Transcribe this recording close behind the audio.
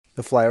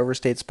The Flyover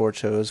State Sports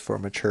Show is for a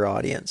mature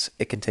audience.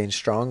 It contains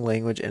strong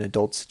language and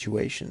adult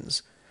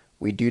situations.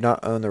 We do not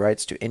own the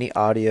rights to any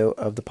audio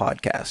of the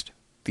podcast.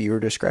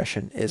 Viewer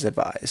discretion is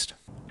advised.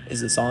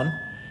 Is this on?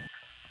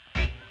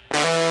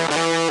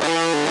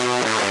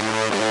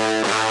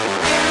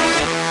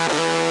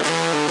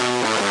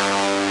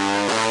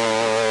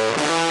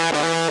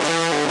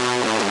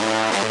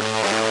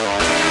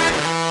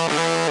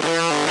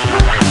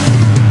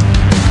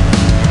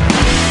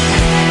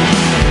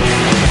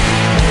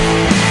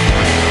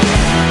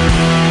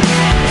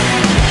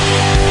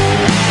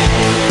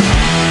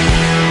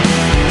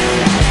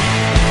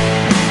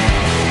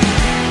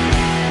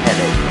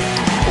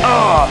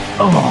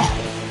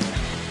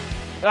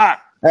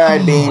 All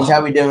right, Beans,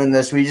 how we doing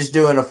this? We just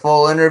doing a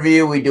full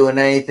interview? We doing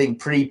anything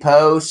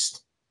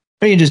pre-post?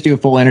 We can just do a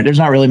full interview. There's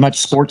not really much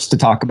sports to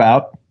talk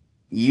about.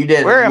 You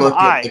didn't look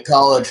at the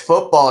college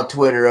football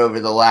Twitter over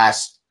the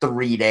last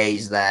 3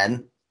 days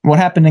then. What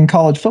happened in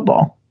college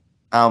football?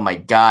 Oh my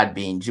God,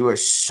 Beans, you are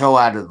so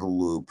out of the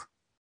loop.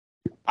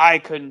 I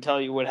couldn't tell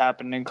you what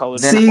happened in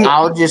college Then football.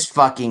 I'll just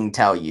fucking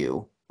tell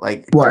you.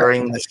 Like, What?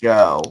 during the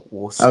show,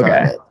 we'll start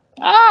Okay. it.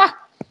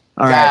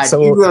 All God, right,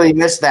 so you really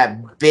missed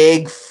that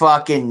big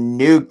fucking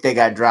nuke that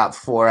got dropped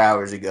 4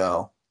 hours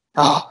ago.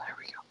 Oh, there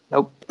we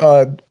go.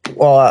 Nope.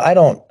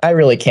 well, I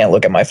really can't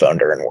look at my phone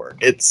during work.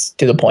 It's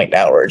to the point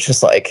now where it's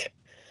just like,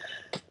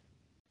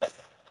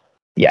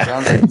 yeah.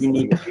 Sounds like you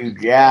need a new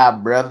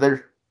job,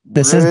 brother.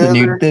 This is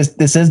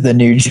the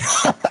new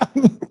job.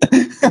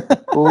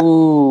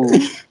 Ooh.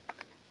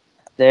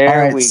 There All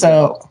right, we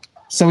go.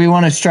 So we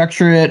want to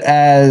structure it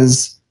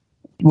as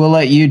we'll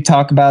let you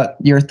talk about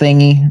your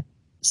thingy,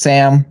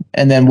 Sam,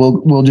 and then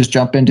we'll just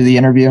jump into the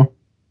interview.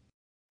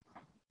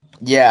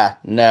 Yeah,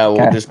 no,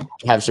 we'll Okay. just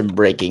have some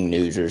breaking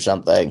news or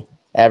something.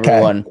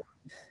 Everyone,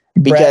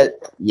 Brett,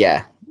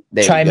 there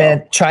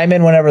chime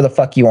in whenever the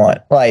fuck you want.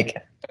 Like,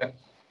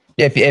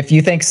 if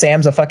you think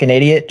Sam's a fucking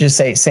idiot, just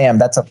say, Sam,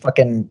 that's a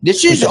fucking.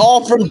 This is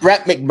all from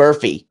Brett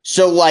McMurphy.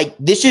 So, like,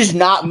 this is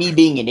not me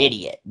being an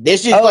idiot.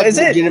 This is is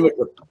legitimate.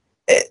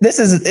 This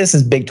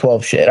is Big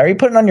 12 shit. Are you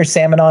putting on your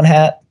salmon on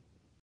hat?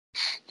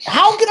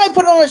 How can I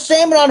put on a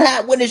salmon on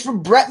hat when it's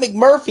from Brett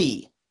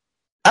McMurphy?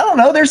 I don't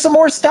know. There's some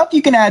more stuff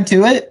you can add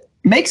to it.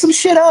 Make some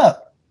shit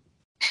up.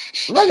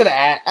 I'm not gonna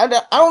add. I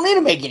don't need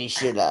to make any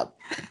shit up.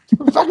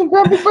 It's fucking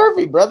Brett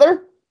McMurphy,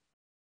 brother.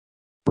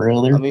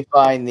 Brother. Let me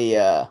find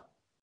the.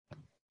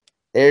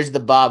 There's the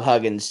Bob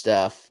Huggins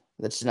stuff.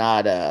 That's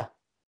not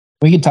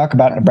We could talk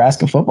about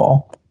Nebraska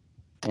football.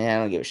 Yeah, I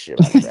don't give a shit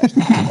about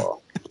Nebraska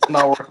football.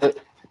 Not worth it.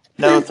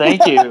 No,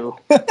 thank you.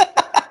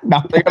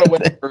 They're gonna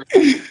win.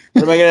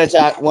 What am I gonna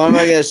talk? What am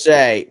I gonna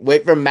say?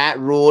 Wait for Matt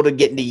Rule to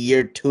get into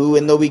year 2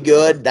 and they'll be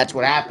good. That's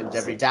what happens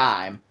every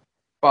time.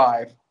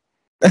 5.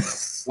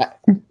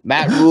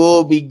 Matt Rule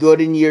will be good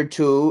in year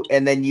 2,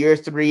 and then year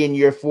 3 and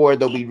year 4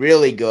 they'll be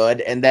really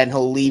good, and then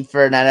he'll leave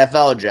for an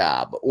NFL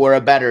job or a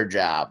better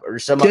job or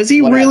some. Does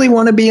he really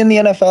want to be in the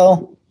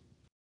NFL?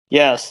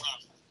 Yes.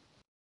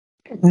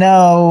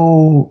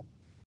 No.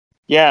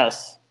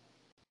 Yes.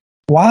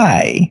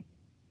 Why?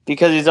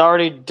 Because he's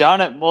already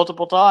done it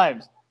multiple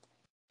times.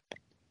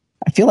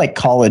 I feel like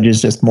college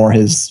is just more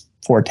his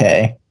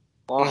forte.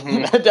 Well,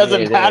 it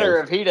doesn't matter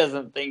if he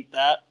doesn't think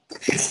that.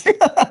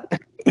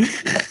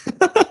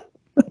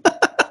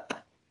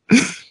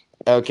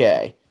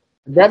 Okay.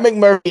 Brett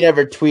McMurphy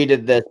never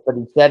tweeted this, but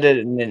he said it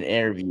in an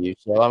interview,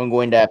 so I'm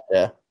going to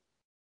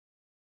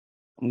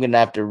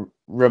have to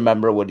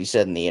remember what he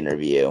said in the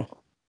interview.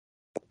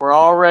 We're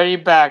already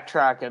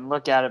backtracking.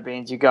 Look at it,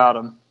 Beans. You got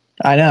him.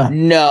 I know.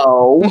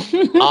 No,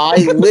 I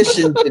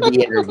listened to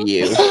the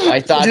interview. I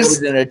thought it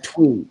was in a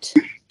tweet.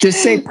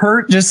 Just say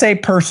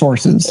per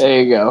sources.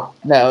 There you go.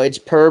 No, it's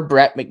per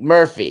Brett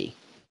McMurphy.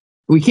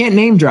 We can't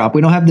name drop.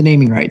 We don't have the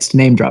naming rights to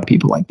name drop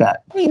people like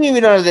that. What do you mean we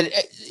don't have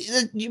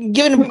that? You're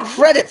giving him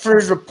credit for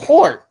his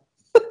report.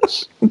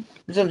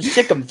 I'm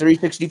sick of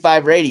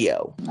 365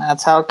 radio.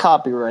 That's how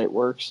copyright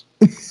works.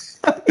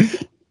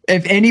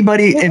 If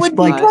anybody, what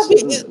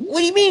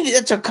do you mean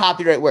that's how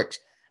copyright works?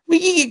 We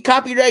can get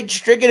copyright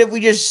stricken if we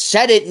just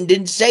said it and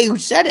didn't say who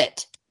said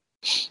it.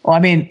 Well, I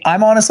mean,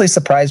 I'm honestly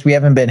surprised we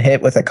haven't been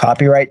hit with a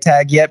copyright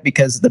tag yet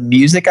because the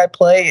music I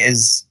play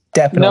is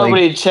definitely.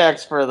 Nobody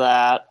checks for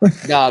that.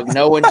 Dog,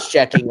 no one's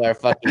checking our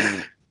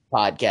fucking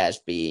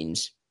podcast,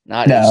 Beans.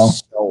 Not a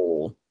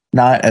soul.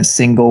 Not a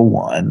single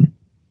one.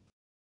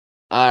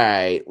 All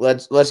right,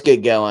 let's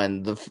get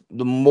going.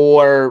 The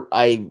more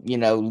I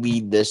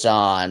lead this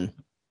on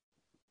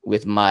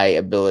with my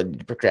ability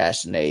to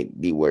procrastinate,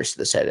 the worse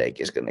this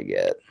headache is gonna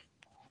get.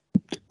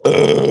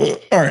 All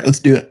right, let's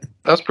do it.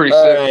 That's pretty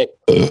sick.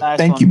 Nice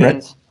Thank you,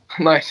 Brett.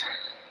 Nice.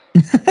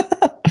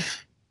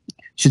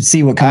 Should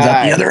see what comes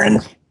out the other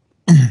end.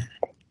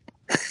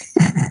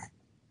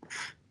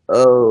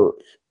 Oh,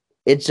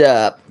 it's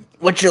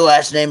what's your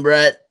last name,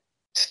 Brett?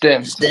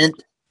 Stindt.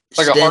 Stint.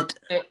 Like a heart.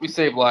 We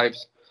save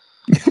lives.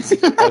 Okay,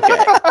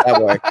 that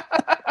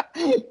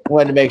worked.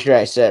 Wanted to make sure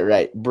I said it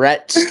right.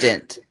 Brett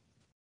Stindt.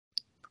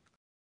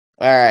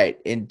 All right,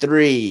 in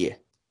 3,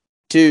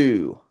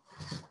 2.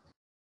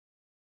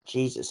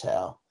 Jesus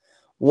hell.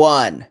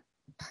 1.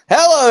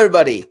 Hello,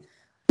 everybody.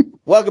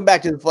 Welcome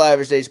back to the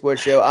Flyover State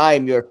Sports Show. I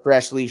am your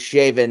freshly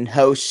shaven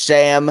host,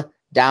 Sam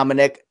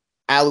Dominic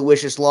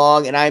Aloysius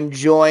Long, and I'm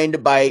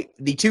joined by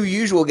the two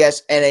usual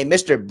guests and a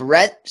Mr.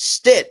 Brett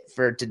Stindt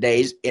for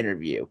today's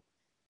interview.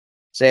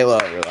 Say hello,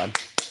 everyone.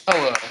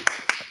 Hello.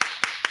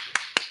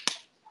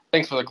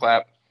 Thanks for the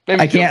clap.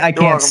 I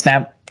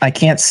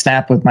can't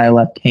snap with my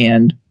left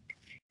hand.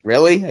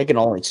 Really? I can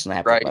only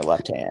snap Right. with my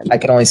left hand. I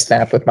can only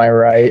snap with my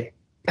right.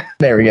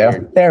 There we go.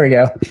 There we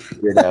go.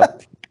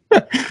 Weirdo.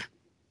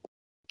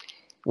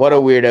 What a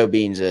weirdo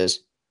Beans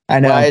is.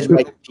 I know. Why is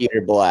my computer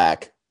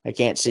black? I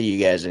can't see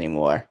you guys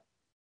anymore.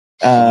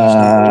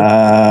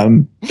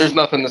 Um, There's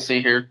nothing to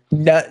see here.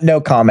 no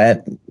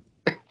comment. You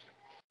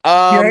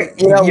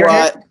know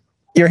what?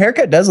 Your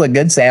haircut does look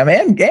good, Sam,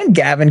 and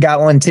Gavin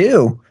got one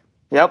too.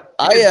 Yep.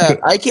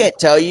 I can't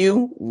tell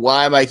you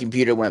why my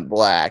computer went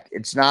black.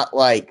 It's not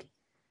like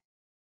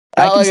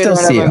I can still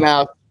see my you.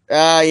 mouth.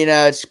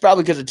 It's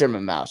probably because I turned my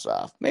mouse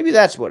off. Maybe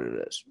that's what it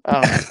is. I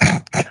don't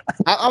know.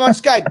 I'm on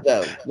Skype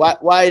though.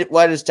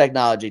 Why does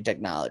technology?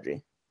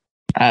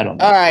 I don't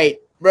know. All right,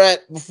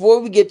 Brett. Before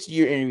we get to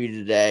your interview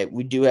today,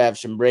 we do have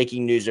some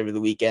breaking news over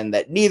the weekend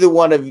that neither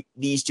one of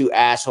these two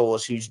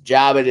assholes, whose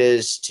job it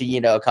is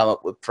to come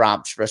up with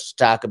prompts for us to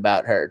talk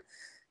about, heard.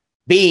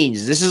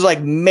 Beans, this is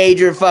like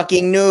major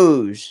fucking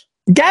news.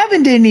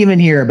 Gavin didn't even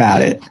hear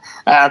about it.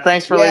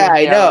 Thanks for leaving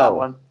me out of that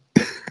one.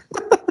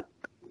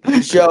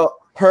 So,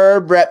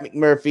 per Brett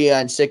McMurphy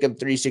on Sick of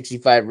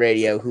 365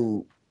 Radio,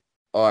 who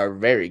are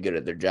very good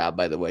at their job,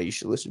 by the way, you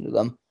should listen to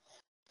them.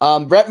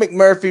 Brett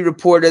McMurphy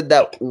reported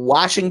that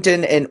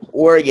Washington and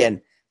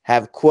Oregon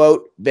have,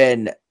 quote,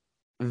 been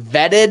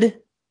vetted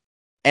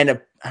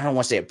and I don't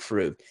want to say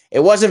approved.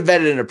 It wasn't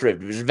vetted and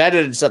approved. It was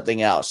vetted and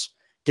something else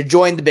to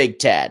join the Big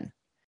Ten.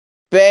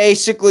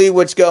 Basically,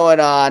 what's going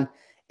on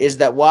is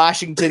that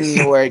Washington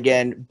and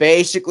Oregon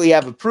basically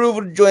have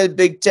approval to join the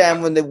Big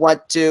Ten when they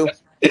want to.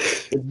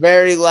 It's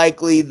very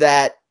likely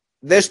that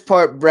this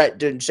part Brett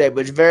didn't say,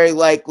 but it's very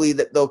likely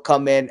that they'll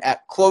come in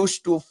at close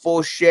to a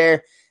full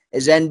share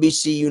as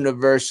NBC,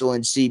 Universal,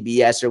 and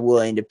CBS are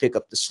willing to pick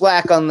up the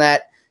slack on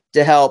that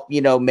to help,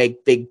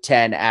 make Big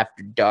Ten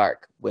after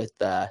dark with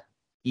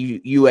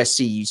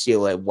USC,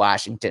 UCLA,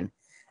 Washington,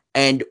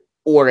 and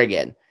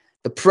Oregon.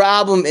 The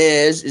problem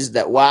is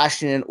that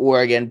Washington and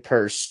Oregon,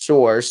 per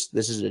source,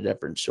 this is a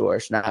different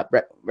source, not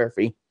Brett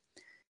Murphy,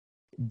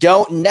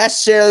 don't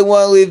necessarily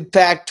want to leave the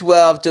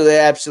Pac-12 till they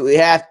absolutely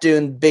have to,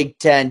 and the Big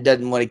Ten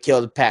doesn't want to kill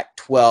the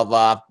Pac-12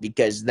 off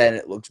because then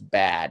it looks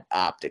bad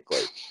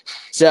optically.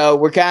 So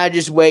we're kind of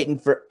just waiting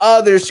for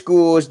other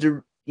schools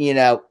to,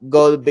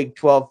 go to the Big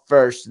 12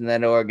 first, and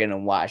then Oregon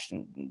and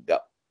Washington go.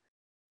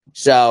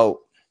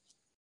 So,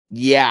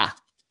 yeah.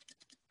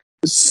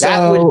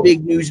 That was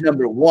big news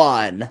number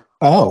 1.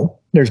 Oh,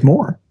 there's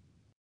more.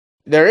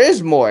 There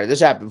is more. This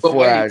happened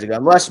 4 hours ago.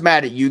 I'm less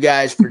mad at you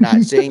guys for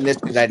not seeing this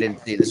because I didn't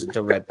see this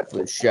until right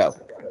before the show.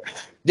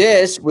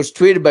 This was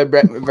tweeted by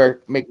Brett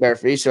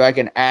McMurphy, so I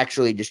can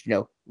actually just,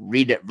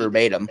 read it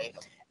verbatim.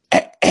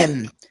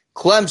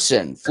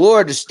 Clemson,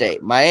 Florida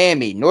State,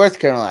 Miami, North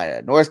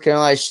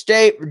Carolina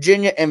State,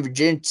 Virginia, and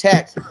Virginia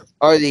Tech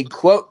are the,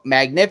 quote,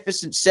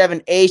 magnificent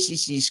 7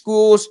 ACC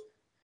schools,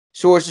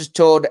 sources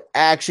told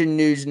Action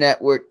News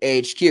Network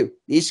HQ.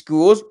 These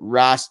schools,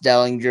 Ross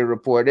Dellinger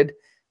reported,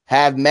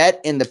 have met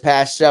in the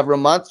past several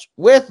months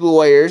with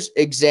lawyers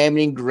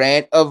examining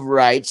grant of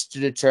rights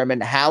to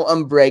determine how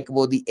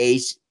unbreakable the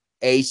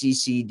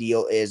ACC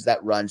deal is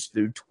that runs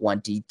through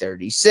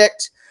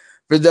 2036.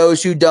 For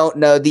those who don't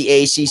know, the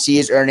ACC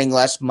is earning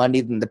less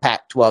money than the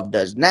Pac-12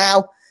 does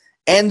now,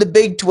 and the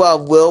Big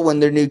 12 will when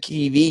their new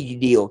TV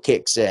deal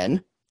kicks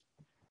in.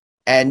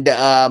 And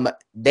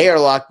they are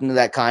locked into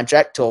that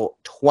contract till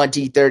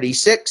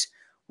 2036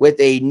 with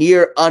a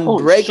near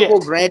unbreakable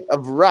grant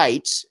of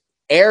rights.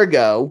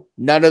 Ergo,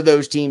 none of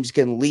those teams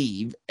can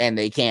leave, and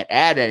they can't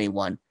add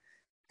anyone.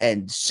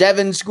 And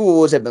 7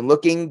 schools have been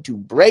looking to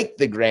break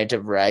the grant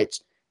of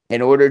rights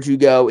in order to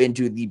go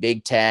into the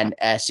Big 10,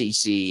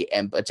 SEC,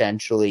 and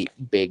potentially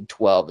Big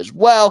 12 as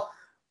well,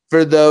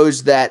 for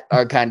those that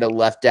are kind of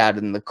left out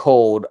in the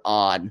cold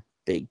on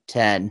Big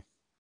 10,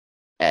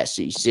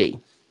 SEC.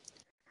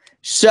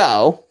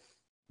 So,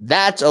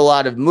 that's a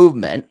lot of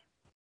movement,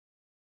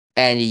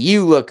 and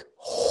you look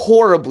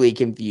horribly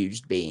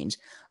confused, Beans.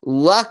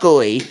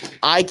 Luckily,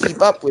 I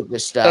keep up with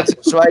this stuff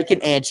so I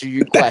can answer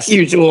your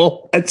questions.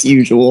 That's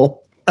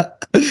usual.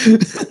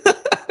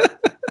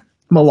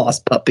 I'm a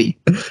lost puppy.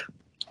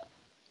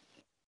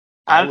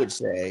 I would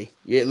say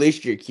at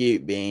least you're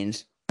cute,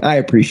 Beans. I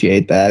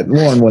appreciate that.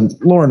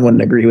 Lauren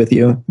wouldn't agree with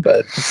you, but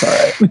it's all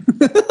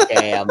right.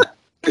 Damn.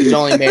 He's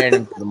only marrying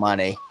him for the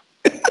money.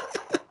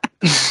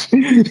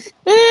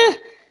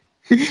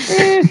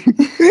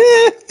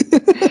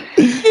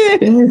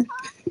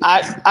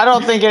 I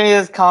don't think any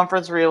of this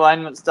conference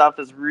realignment stuff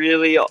is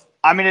really.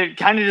 I mean, it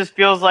kind of just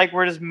feels like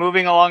we're just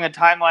moving along a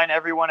timeline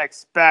everyone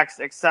expects,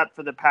 except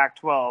for the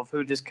Pac-12,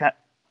 who just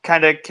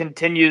kind of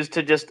continues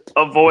to just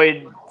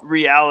avoid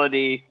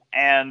reality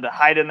and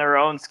hide in their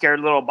own scared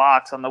little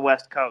box on the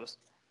West Coast.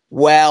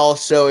 Well,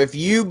 so if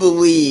you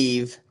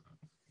believe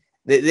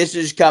that this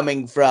is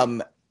coming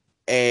from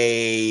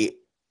a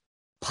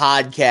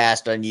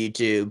podcast on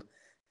YouTube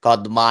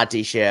called The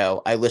Monty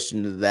Show, I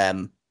listen to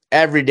them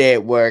every day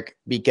at work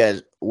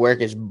because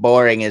work is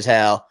boring as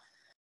hell.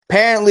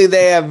 Apparently,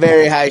 they have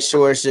very high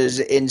sources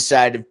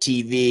inside of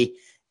TV.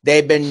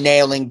 They've been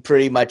nailing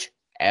pretty much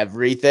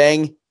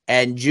everything.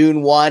 And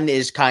June 1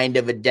 is kind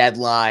of a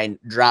deadline,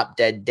 drop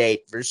dead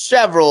date for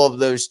several of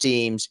those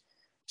teams,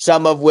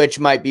 some of which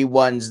might be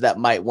ones that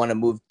might want to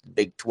move to the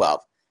Big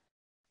 12.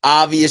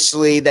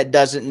 Obviously, that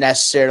doesn't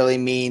necessarily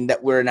mean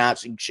that we're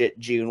announcing shit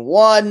June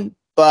 1,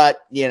 but,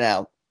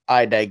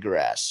 I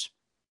digress.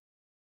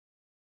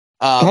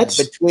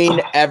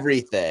 Between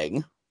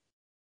everything,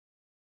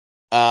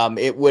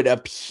 it would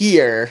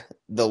appear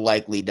the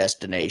likely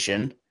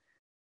destination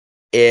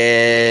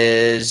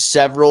is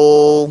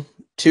several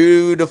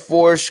 2 to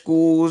 4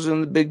 schools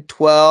in the Big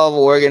 12,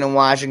 Oregon and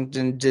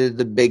Washington to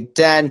the Big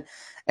 10,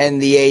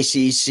 and the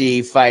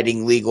ACC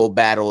fighting legal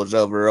battles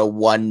over a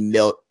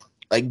 $1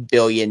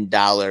 billion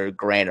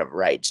grant of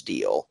rights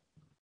deal.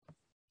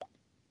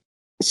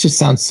 This just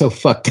sounds so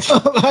fucked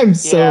up. I'm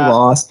so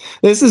lost.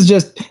 This is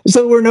just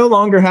so we're no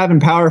longer having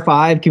Power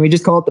 5. Can we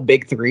just call it the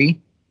Big 3?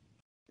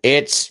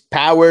 It's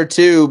Power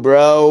 2,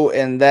 bro.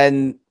 And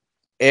then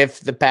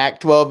if the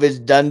Pac-12 is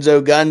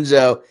Dunzo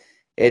Gunzo,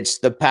 it's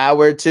the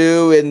Power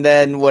 2, and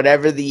then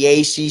whatever the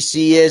ACC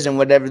is and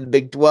whatever the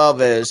Big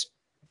 12 is.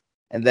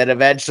 And then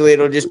eventually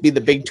it'll just be the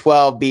Big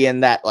 12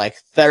 being that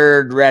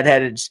third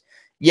redheaded.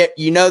 Yet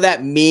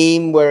that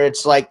meme where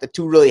it's the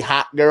two really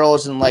hot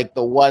girls and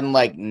the one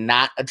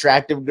not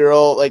attractive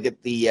girl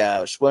at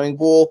the swimming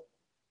pool.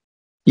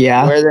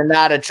 Yeah. Where they're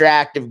not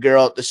attractive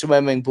girl at the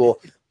swimming pool,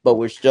 but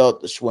we're still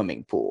at the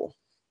swimming pool.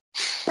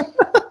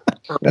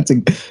 That's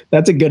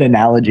a good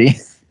analogy.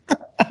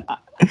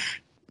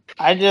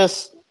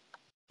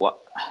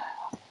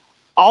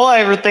 All I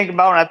ever think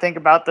about when I think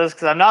about this,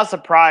 because I'm not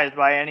surprised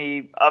by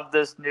any of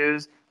this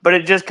news, but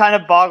it just kind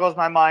of boggles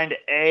my mind,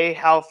 A,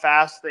 how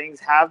fast things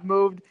have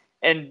moved,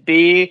 and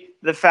B,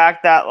 the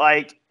fact that,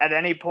 at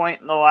any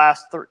point in the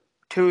last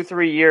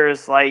 2-3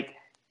 years,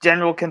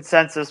 general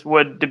consensus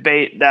would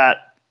debate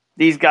that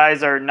these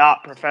guys are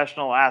not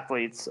professional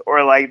athletes,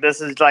 or, this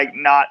is,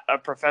 not a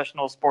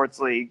professional sports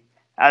league,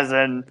 as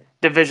in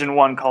Division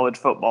I college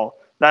football.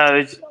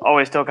 That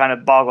always still kind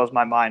of boggles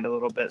my mind a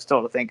little bit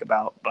still to think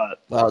about.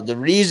 But the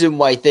reason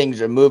why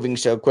things are moving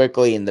so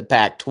quickly in the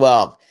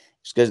Pac-12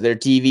 is because their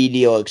TV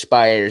deal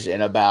expires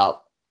in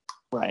about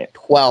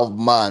 12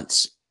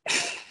 months,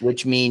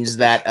 which means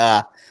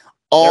that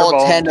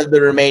all 10 of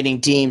the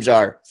remaining teams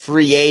are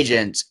free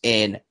agents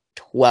in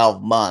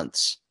 12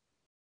 months.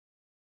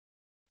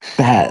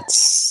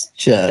 That's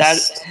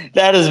just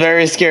that is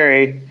very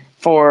scary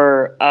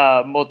for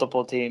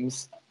multiple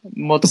teams.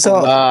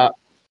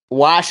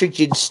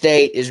 Washington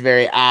State is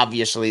very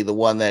obviously the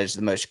one that is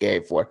the most scary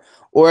for.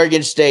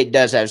 Oregon State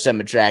does have some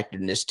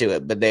attractiveness to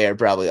it, but they are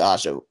probably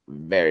also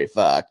very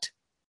fucked.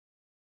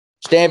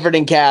 Stanford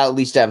and Cal at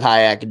least have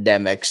high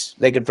academics.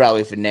 They could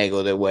probably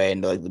finagle their way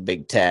into the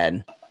Big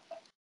 10.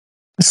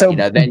 So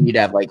then you'd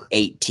have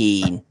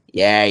 18.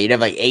 Yeah, you'd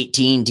have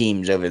 18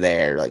 teams over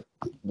there,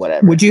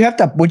 whatever. Would you have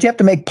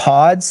to make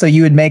pods so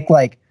you would make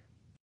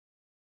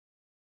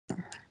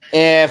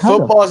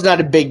football is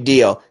not a big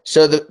deal.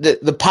 So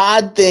the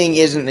pod thing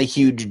isn't a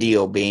huge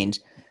deal, Beans.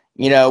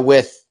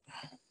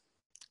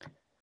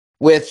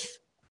 With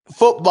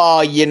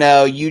football,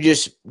 you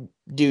just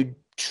do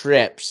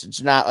trips.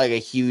 It's not a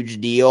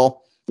huge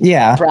deal.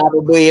 Yeah.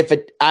 Probably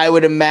I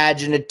would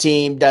imagine a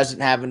team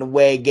doesn't have an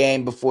away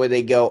game before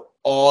they go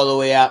all the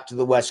way out to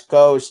the West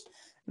Coast.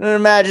 And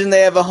imagine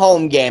they have a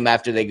home game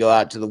after they go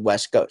out to the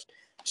West Coast.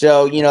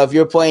 So, if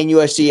you're playing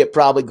USC, it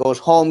probably goes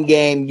home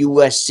game,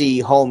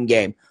 USC, home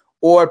game.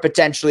 Or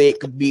potentially it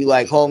could be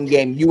home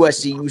game,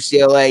 USC,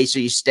 UCLA, so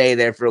you stay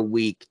there for a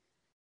week.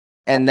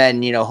 And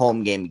then,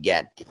 home game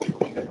again.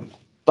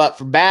 But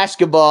for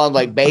basketball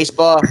and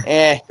baseball,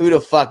 who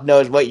the fuck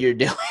knows what you're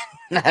doing?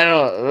 I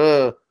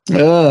don't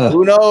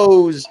who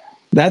knows?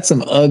 That's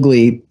some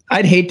ugly.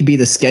 I'd hate to be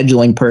the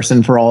scheduling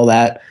person for all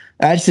that.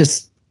 That's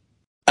just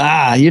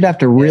you'd have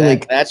to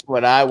really that's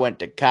what I went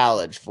to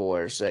college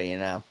for,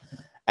 so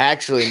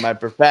Actually, my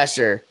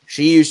professor,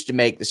 she used to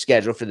make the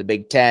schedule for the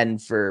Big 10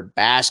 for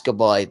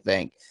basketball, I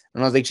think. I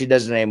don't think she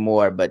does it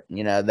anymore, but,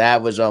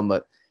 that was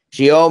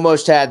she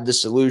almost had the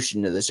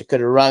solution to this. I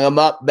could have rung him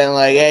up, been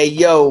like, hey,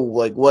 yo,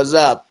 what's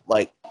up?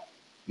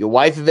 Your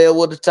wife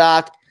available to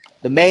talk?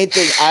 The main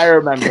thing I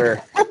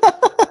remember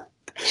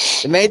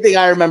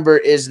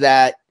is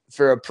that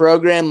for a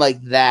program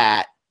like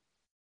that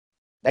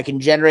can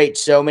generate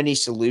so many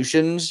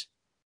solutions,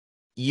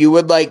 you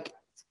would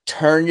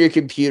turn your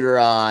computer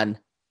on,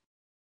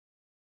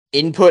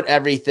 input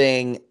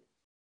everything,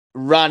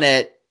 run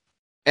it,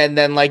 and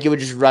then it would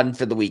just run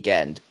for the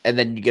weekend, and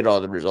then you get all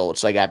the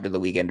results after the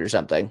weekend or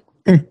something.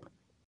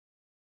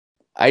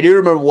 I do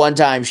remember one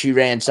time she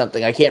ran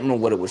something, I can't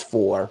remember what it was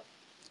for,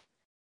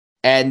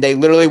 And they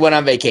literally went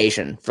on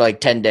vacation for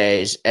like 10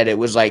 days, and it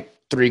was like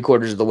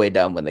 3/4 of the way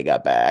done when they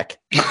got back.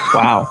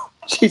 Wow.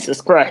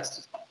 Jesus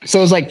Christ.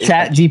 So it's like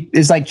Chat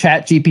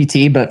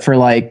GPT, but for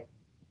like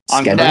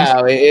schedules?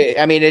 No,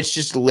 I mean, it's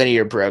just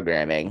linear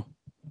programming.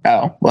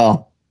 Oh,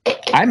 well,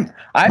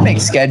 I make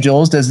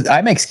schedules.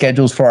 I make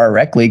schedules for our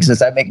rec leagues? Does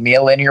that make me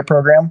a linear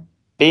program?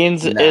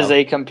 Beans is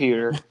a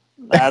computer.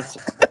 That's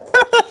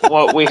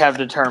what we have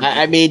determined.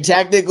 I mean,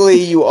 technically,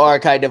 you are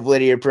kind of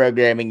linear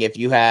programming if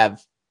you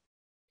have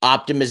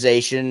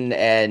optimization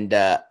and,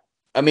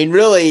 I mean,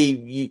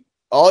 really,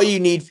 all you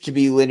need to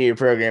be linear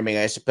programming,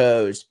 I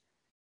suppose,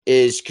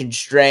 is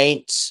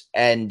constraints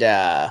and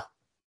to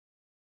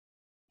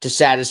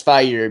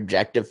satisfy your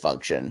objective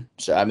function.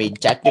 So, I mean,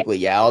 technically,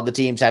 yeah, all the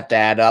teams have to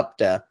add up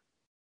to,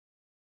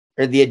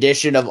 or the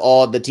addition of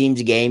all the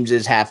teams' games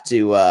have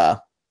to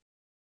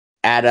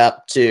add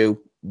up to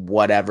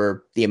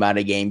whatever the amount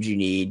of games you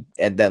need,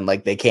 and then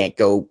like they can't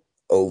go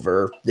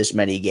over this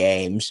many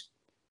games,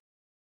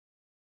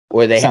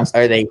 or they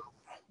are they.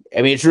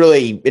 I mean, it's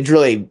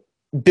really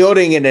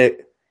building an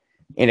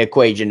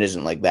equation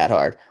isn't like that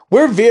hard.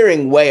 We're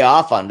veering way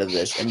off onto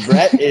this, and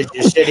Brett is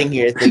just sitting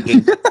here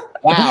thinking,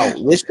 "Wow,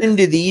 listen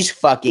to these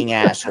fucking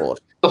assholes."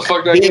 The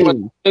fuck did I get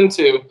myself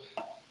into?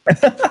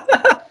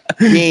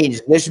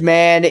 Beans, this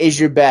man is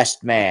your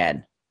best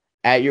man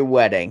at your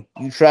wedding.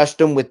 You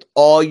trust him with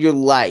all your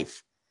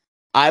life.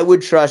 I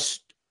would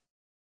trust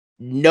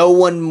no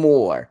one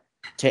more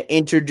to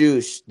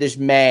introduce this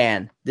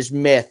man, this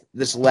myth,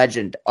 this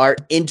legend, our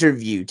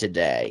interview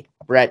today.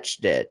 Brett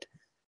Stindt.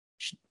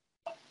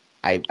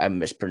 I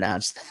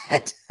mispronounced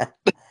that.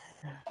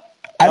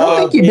 I don't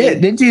think you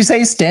did. Did you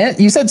say Stint?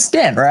 You said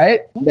Stint,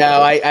 right?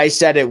 No, I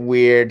said it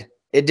weird.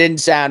 It didn't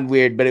sound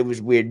weird, but it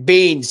was weird.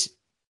 Beans,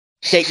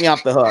 take me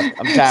off the hook.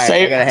 I'm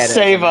tired.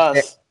 Save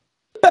us.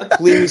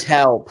 Please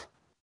help.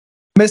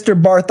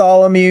 Mr.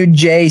 Bartholomew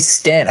J.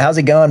 Stint. How's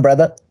it going,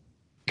 brother?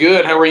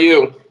 Good. How are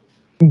you?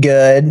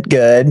 Good.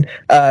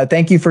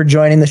 Thank you for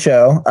joining the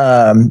show.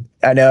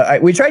 I know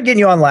we tried getting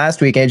you on last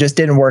week and it just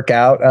didn't work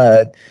out.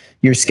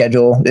 Your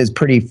schedule is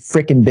pretty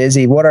freaking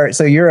busy.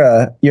 So you're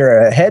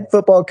a head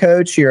football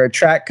coach, you're a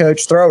track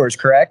coach, throwers,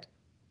 correct?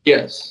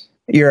 Yes.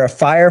 You're a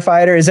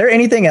firefighter. Is there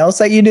anything else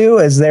that you do?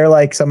 Is there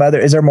like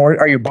is there more?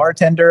 Are you a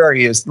bartender?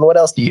 What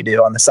else do you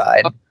do on the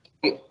side?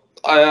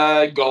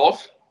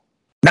 Golf.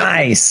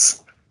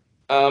 Nice.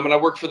 And I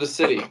work for the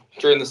city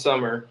during the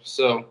summer.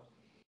 So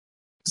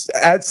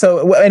and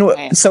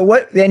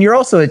you're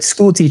also a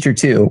school teacher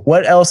too.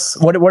 What else?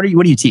 What do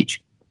you teach?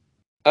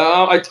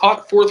 I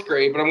taught 4th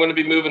grade, but I'm going to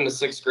be moving to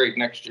 6th grade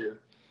next year.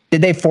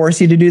 Did they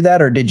force you to do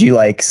that, or did you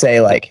say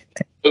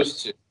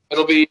Those two?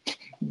 It'll be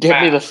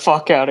get me the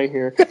fuck out of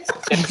here.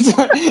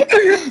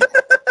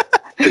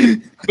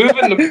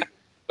 Moving to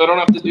so I don't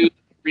have to do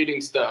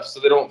reading stuff, so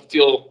they don't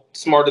feel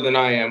smarter than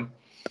I am.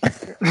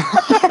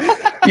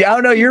 Yeah,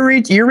 I don't know.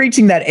 You're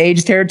reaching that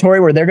age territory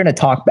where they're going to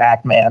talk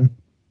back, man.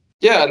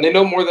 Yeah, and they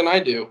know more than I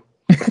do.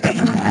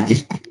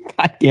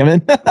 God damn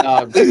it!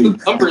 The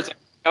numbers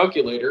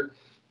calculator.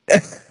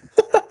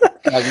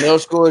 Middle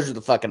schoolers are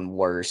the fucking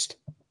worst.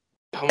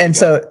 Oh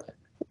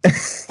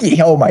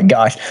oh my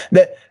gosh,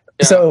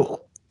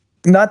 So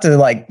not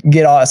to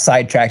get all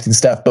sidetracked and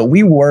stuff, but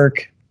we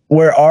work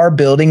where our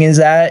building is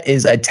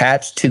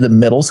attached to the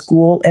middle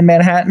school in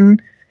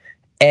Manhattan,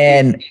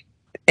 and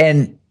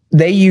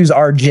they use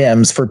our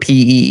gyms for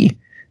PE.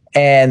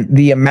 And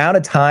the amount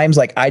of times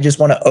I just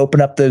want to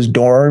open up those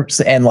doors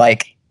and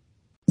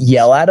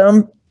yell at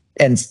them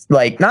and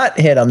not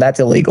hit them, that's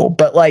illegal,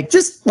 but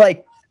just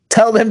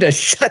tell them to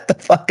shut the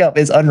fuck up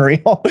is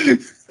unreal.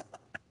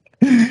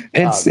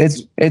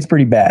 It's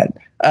pretty bad.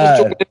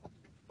 Just join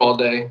all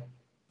day.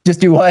 Just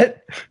do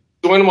what?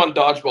 Join them on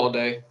dodgeball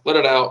day. Let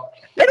it out.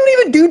 They don't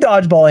even do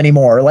dodgeball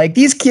anymore.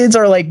 These kids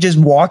are just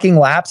walking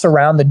laps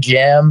around the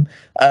gym.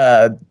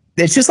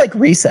 It's just like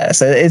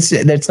recess.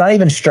 It's not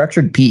even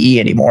structured PE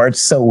anymore.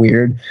 It's so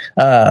weird.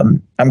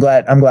 I'm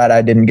glad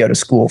I didn't go to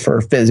school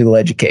for physical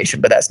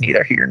education, but that's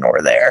neither here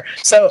nor there.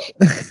 So,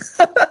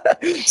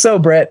 so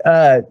Brett,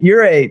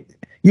 you're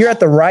at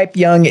the ripe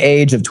young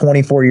age of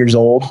 24 years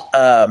old,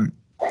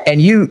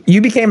 and you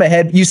became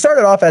you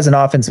started off as an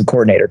offensive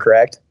coordinator,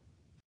 correct?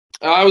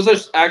 I was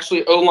just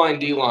actually O-line,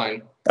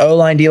 D-line.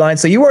 O-line, D-line.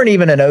 So you weren't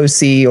even an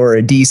OC or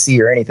a DC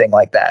or anything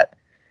like that,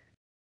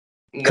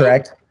 No.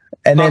 correct?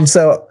 And then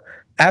so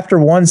after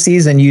one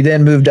season, you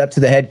then moved up to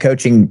the head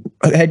coaching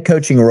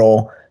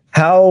role.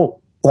 How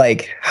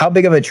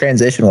big of a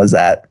transition was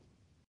that?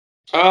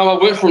 I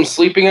went from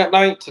sleeping at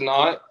night to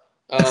not.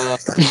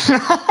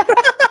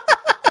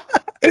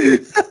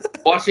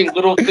 Watching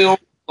little film,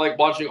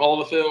 watching all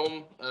the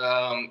film.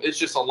 It's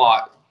just a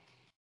lot.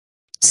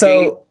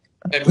 So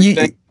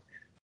Everything.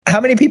 how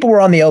many people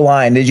were on the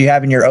O-line did you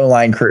have in your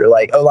O-line crew?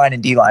 O-line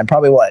and D-line,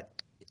 probably what?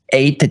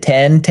 8 to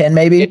 10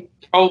 maybe?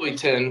 Probably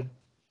 10.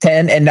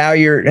 10, and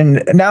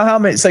now how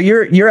many? So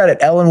you're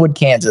at Ellenwood,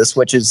 Kansas,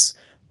 which is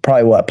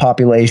probably what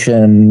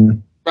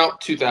population?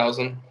 About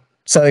 2,000.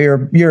 So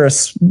you're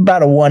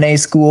about a 1A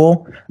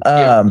school.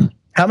 Yeah.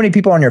 How many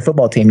people on your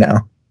football team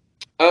now?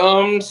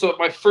 So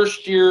my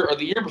first year or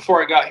the year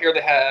before I got here,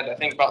 they had, I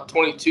think, about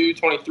 22,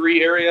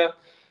 23 area.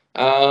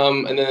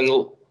 And then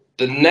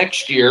the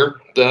next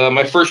year,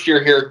 my first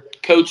year here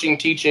coaching,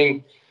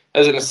 teaching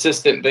as an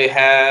assistant, they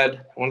had,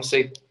 I want to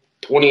say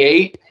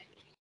 28.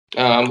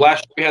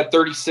 Last year we had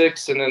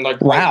 36, and then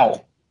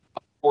Wow.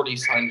 40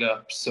 signed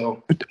up.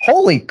 So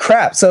Holy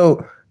crap.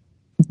 So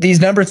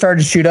these numbers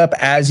started to shoot up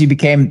as you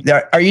became,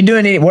 what are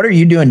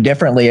you doing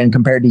differently and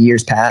compared to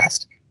years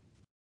past?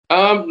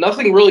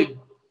 nothing really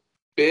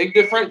big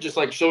different, just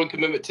like showing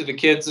commitment to the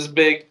kids is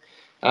big.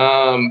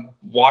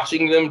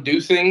 Watching them do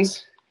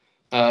things,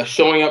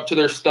 showing up to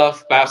their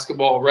stuff,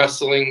 basketball,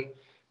 wrestling,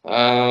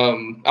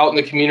 out in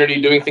the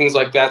community, doing things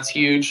like that's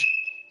huge.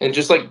 And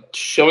just like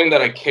showing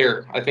that I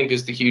care, I think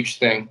is the huge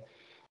thing.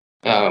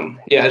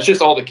 It's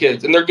just all the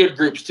kids, and they're good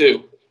groups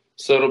too.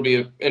 So it'll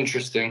be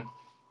interesting.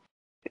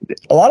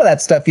 A lot of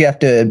that stuff you have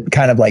to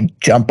kind of like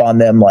jump on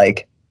them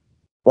like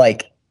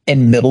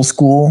in middle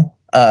school.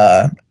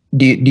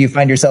 Do you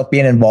find yourself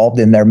being involved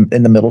in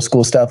the middle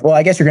school stuff? Well,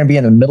 I guess you're going to be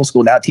in the middle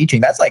school now teaching.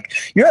 That's like,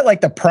 you're at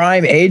like the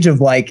prime age of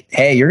like,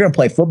 hey, you're going to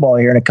play football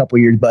here in a couple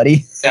years,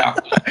 buddy. Yeah.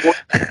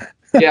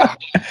 Yeah.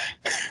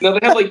 No,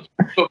 they have like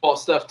football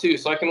stuff too.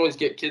 So I can always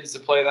get kids to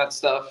play that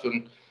stuff,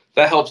 and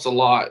that helps a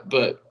lot.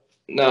 But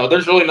no,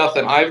 there's really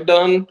nothing I've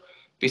done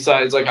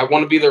besides like, I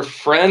want to be their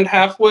friend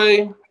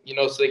halfway,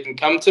 so they can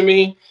come to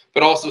me,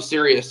 but also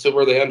serious. So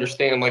where they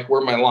understand like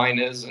where my line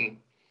is and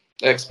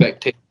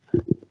expectations.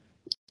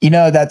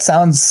 That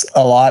sounds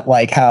a lot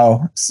like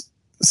how,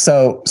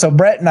 so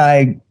Brett and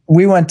I,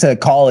 we went to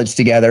college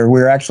together. We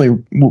were actually,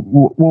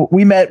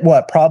 we met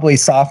probably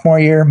sophomore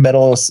year.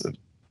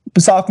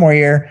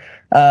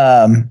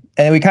 And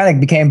we kind of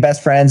became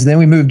best friends. And then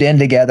we moved in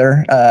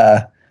together,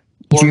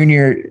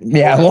 junior.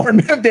 Yeah. Lauren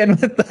moved in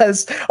with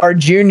us our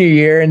junior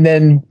year. And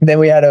then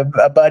we had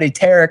a buddy,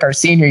 Tarek, our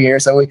senior year.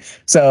 So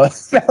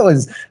that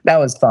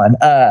was fun.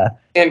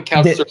 And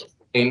couch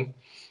surfing.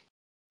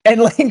 And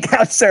Lane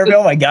couch surfing.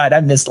 Oh my God, I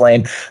miss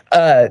Lane.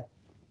 Who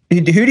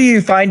do you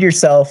find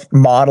yourself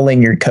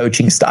modeling your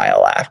coaching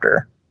style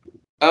after?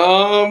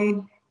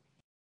 A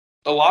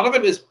lot of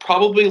it is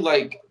probably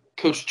like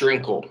Coach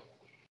Drinkle.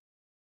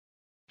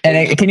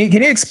 And can you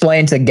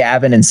explain to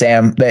Gavin and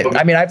Sam that,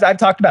 I mean, I've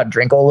talked about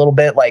Drinkle a little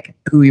bit, like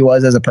who he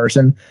was as a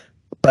person,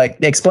 but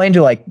explain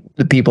to like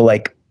the people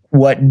like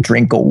what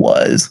Drinkle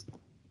was.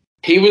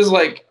 He was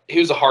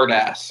a hard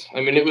ass.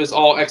 I mean, it was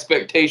all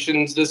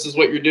expectations. This is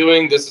what you're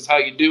doing. This is how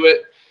you do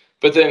it.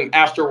 But then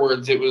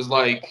afterwards, it was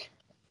like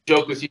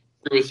joke with you,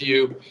 agree with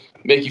you,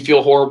 make you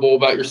feel horrible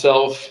about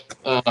yourself.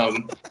 But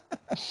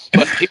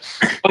he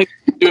was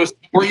doing it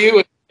for you.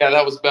 And yeah,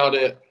 that was about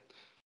it.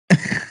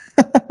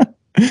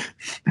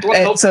 I want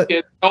to help the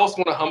kids. I also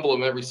want to humble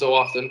them every so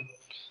often.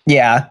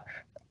 Yeah.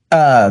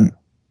 Do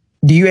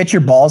you itch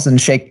your balls and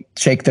shake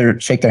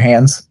their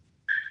hands?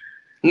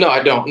 No,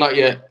 I don't. Not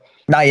yet.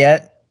 Not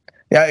yet.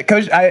 Yeah,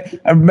 Coach.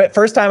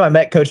 First time I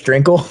met Coach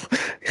Drinkle,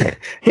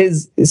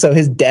 his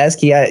desk.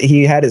 He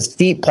had his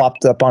feet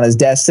plopped up on his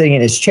desk, sitting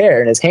in his chair,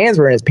 and his hands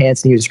were in his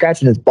pants, and he was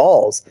scratching his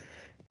balls.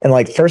 And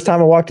like first time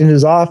I walked into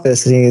his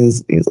office,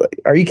 he's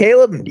like, "Are you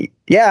Caleb?"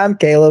 Yeah, I'm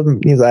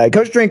Caleb. He's like,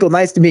 "Coach Drinkle,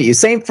 nice to meet you."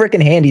 Same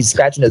freaking hand he's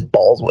scratching his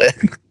balls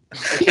with.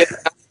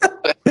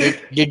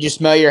 Did you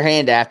smell your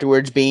hand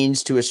afterwards,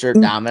 Beans, to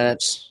assert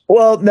dominance?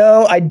 Well,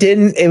 no, I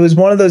didn't. It was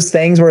one of those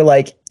things where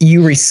like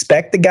you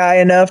respect the guy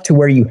enough to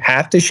where you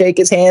have to shake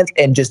his hands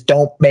and just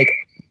don't make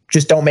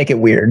it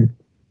weird.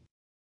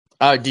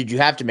 Oh, did you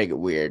have to make it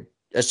weird?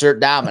 Assert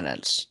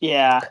dominance.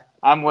 Yeah,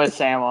 I'm with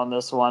Sam on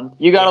this one.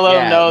 You got to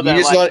let him know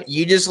that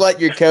you just let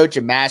your coach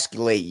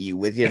emasculate you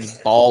with his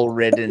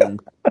ball-ridden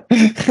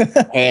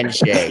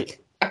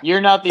handshake.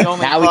 You're not the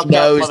only. Now he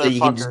knows that he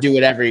can just do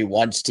whatever he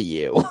wants to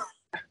you.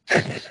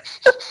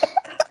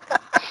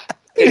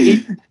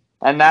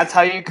 And that's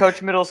how you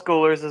coach middle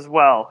schoolers as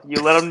well.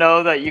 You let them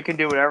know that you can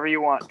do whatever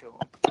you want to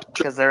them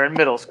because they're in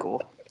middle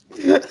school.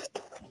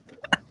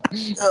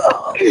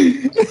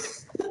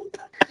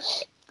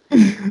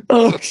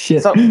 Oh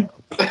shit.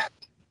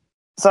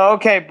 So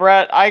okay,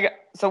 Brett.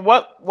 So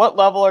what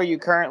level are you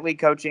currently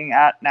coaching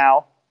at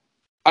now?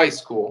 High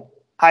school.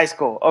 High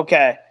school.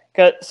 Okay.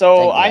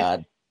 So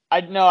I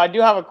know I do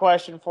have a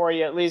question for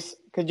you, at least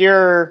because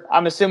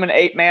I'm assuming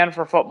 8-man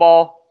for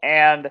football,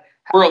 and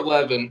we're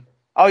 11.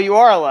 Oh, you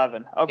are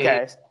 11.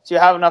 Okay, so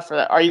you have enough for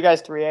that. Are you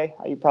guys 3A?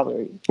 Are you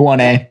probably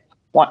 1A?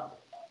 How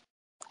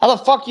the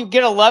fuck you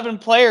get 11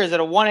 players at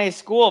a 1A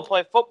school to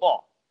play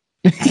football?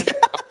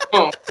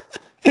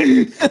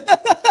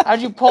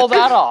 How'd you pull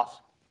that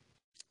off?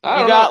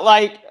 You got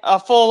like a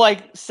full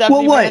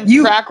 70-man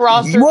track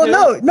roster.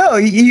 Well, no.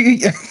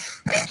 You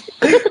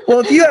well,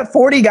 if you have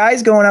 40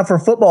 guys going out for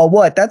football,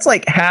 that's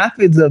like half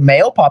of the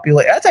male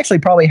population. That's actually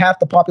probably half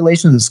the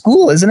population of the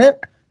school, isn't it?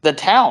 The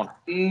town.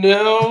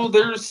 No,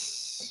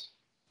 there's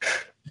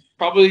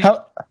probably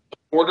a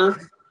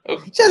quarter. You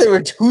said there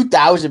were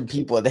 2,000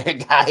 people there,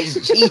 guys.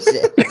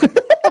 Jesus.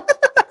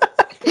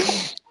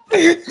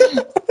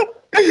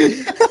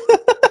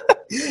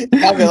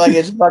 I feel like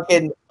it's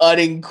fucking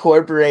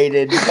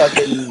unincorporated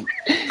fucking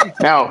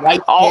No,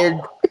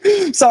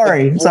 White-haired,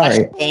 Sorry.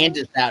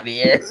 Kansas out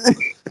here.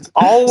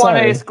 all 1A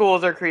Sorry.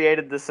 schools are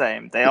created the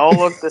same. They all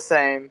look the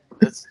same.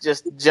 It's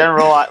just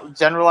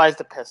generalized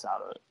the piss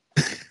out of it.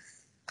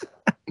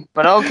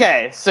 But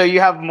okay, so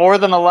you have more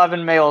than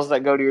 11 males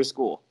that go to your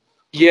school.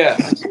 Yeah.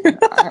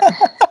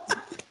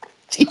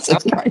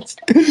 Jesus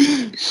Christ.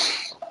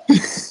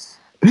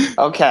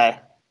 Okay.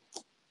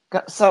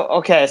 So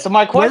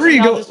my question Wherever you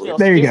now go, just feels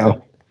there you stupid.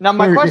 go. Now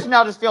my Where- question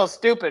now just feels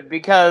stupid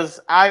because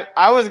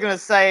I was gonna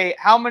say,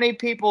 how many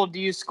people do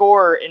you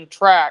score in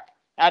track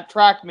at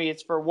track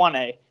meets for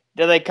 1A?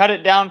 Do they cut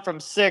it down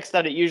from 6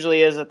 that it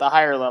usually is at the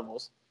higher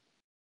levels?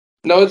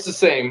 No, it's the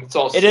same. It's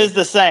all It is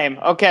the same.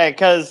 Okay,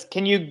 because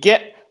can you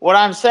get what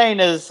I'm saying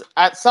is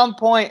at some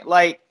point,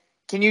 like,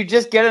 can you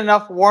just get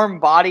enough warm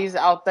bodies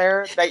out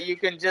there that you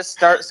can just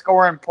start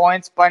scoring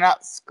points by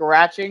not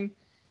scratching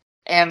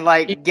and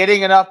like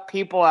getting enough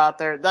people out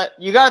there that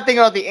you got to think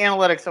about the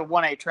analytics of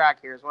 1A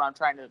track here is what I'm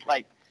trying to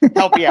like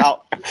help you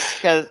out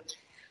because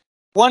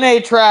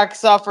 1A track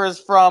suffers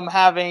from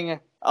having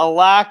a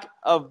lack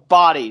of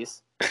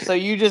bodies. So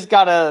you just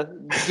got to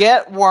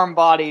get warm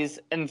bodies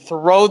and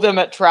throw them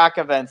at track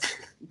events.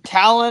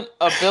 Talent,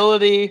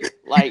 ability,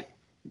 like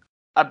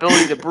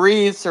ability to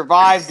breathe,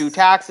 survive, do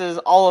taxes,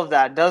 all of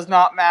that does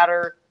not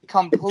matter.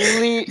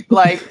 Complete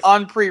like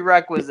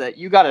unprerequisite.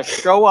 You got to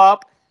show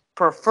up,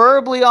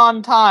 preferably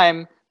on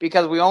time,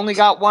 because we only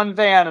got one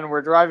van and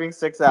we're driving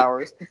 6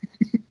 hours.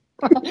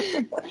 God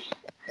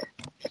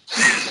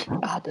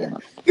damn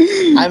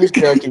it! I'm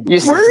joking.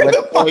 Where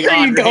the fuck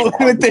are you going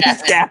with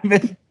this,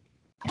 Gavin?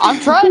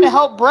 I'm trying to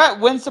help Brett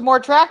win some more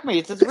track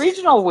meets. It's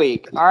regional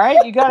week. All right,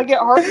 you got to get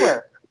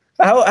hardware.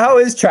 How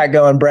is track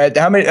going, Brett?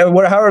 How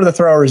are the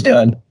throwers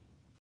doing?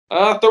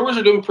 Throwers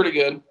are doing pretty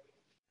good.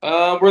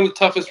 We're in the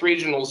toughest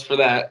regionals for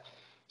that.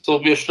 So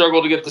it'll be a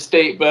struggle to get the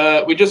state.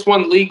 But we just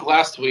won league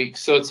last week.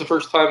 So it's the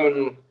first time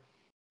in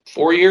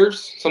 4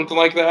 years, something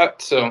like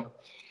that. So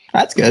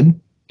That's good.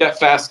 got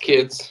fast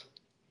kids.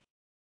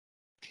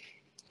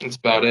 That's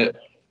about it.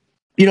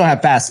 You don't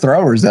have fast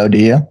throwers though, do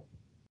you?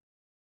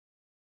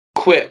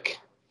 Quick.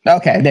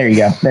 Okay, there you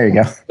go. Quick.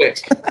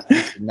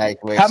 Nice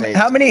way How to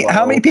say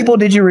many people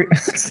did you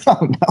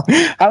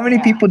how many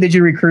people did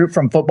you recruit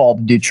from football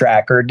to do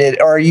track, or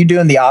are you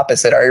doing the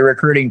opposite? Are you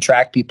recruiting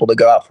track people to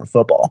go out for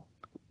football?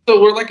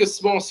 So we're like a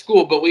small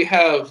school, but we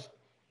have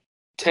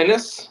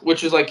tennis,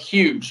 which is like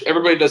huge.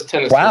 Everybody does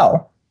tennis.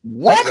 Wow.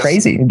 That's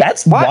crazy.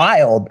 That's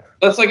wild.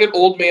 That's like an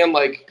old man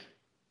like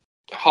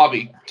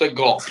hobby. It's like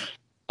golf.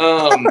 Do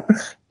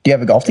you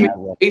have a golf team?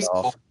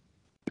 Baseball.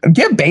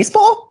 Do you have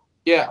baseball?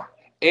 Yeah.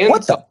 And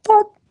What the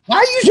fuck? Why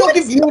are you so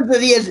confused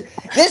with this?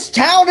 This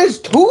town is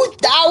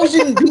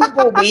 2,000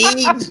 people,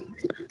 beans.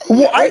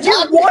 Well, I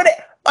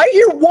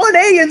hear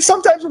 1A, and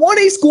sometimes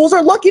 1A schools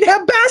are lucky to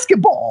have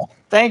basketball.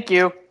 Thank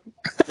you.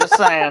 Just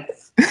saying.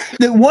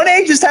 The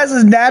 1A just has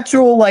a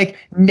natural like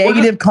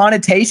negative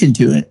connotation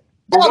to it.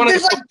 Oh,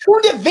 there's like 2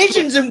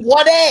 divisions in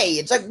 1A.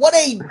 It's like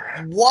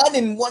 1A1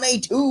 and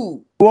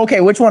 1A2. Well,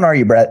 okay, which one are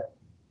you, Brett?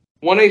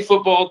 1A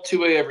football,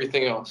 2A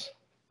everything else.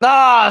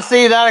 Ah,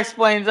 see, that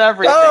explains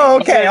everything. Oh,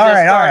 You okay, should've all just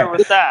right. started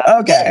with that.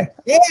 Okay.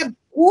 They have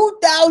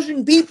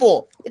 2,000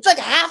 people. It's like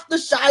half the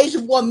size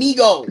of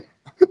Wamigo.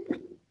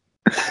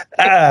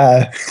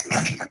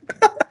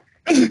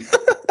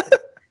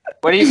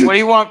 What do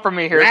you want from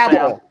me here,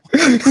 Sam?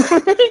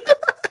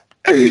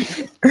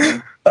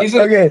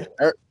 Okay.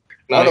 I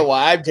don't know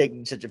why I'm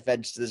taking such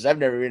offense to this. I've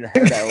never even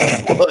heard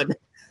that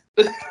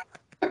one.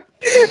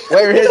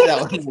 Where is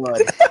that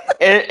one?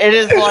 It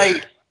is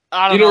like,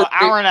 I don't You know, know,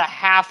 hour and a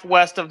half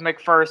west of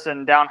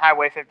McPherson down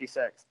Highway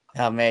 56.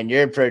 Oh man,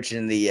 you're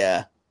approaching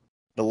the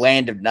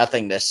land of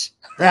nothingness.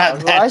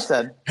 That's what I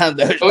said. On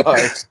those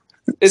parts.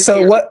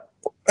 So what?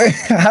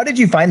 How did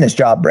you find this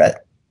job,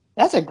 Brett?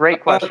 That's a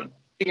great question.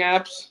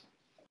 Apps.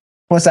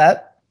 What's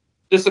that?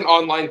 Just an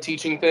online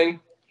teaching thing.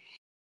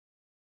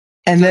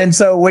 And then,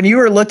 so when you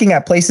were looking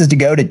at places to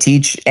go to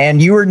teach,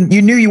 and you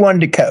knew you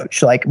wanted to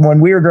coach, like when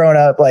we were growing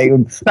up, like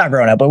not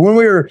growing up, but when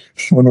we were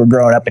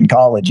growing up in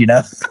college,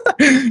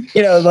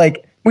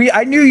 like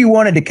I knew you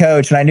wanted to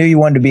coach, and I knew you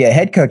wanted to be a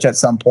head coach at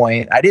some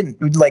point. I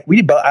didn't like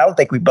I don't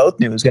think we both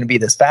knew it was going to be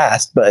this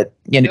fast, but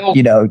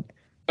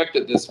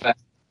Expected this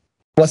fast.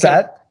 What's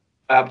that?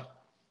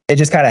 It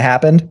just kind of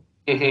happened.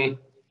 Mm-hmm.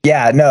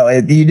 Yeah, no,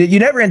 you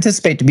never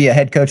anticipate to be a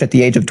head coach at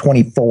the age of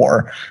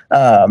 24.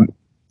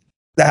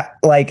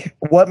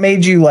 What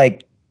made you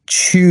like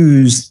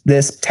choose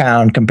this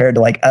town compared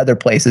to like other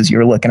places you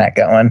were looking at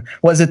going?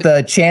 Was it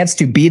the chance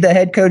to be the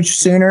head coach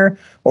sooner,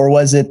 or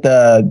was it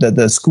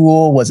the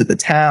school? Was it the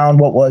town?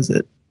 What was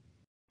it?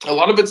 A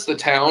lot of it's the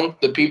town,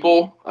 the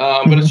people,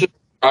 but it's just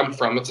where I'm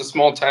from. It's a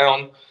small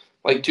town,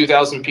 like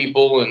 2,000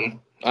 people, and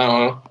I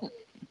don't know,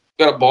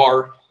 got a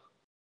bar.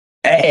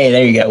 Hey,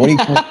 there you go.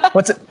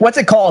 What's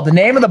it called? The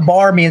name of the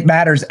bar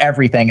matters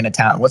everything in a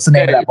town. What's the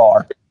name of that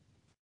bar?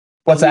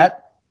 What's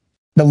that?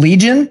 The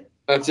Legion?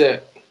 That's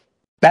it.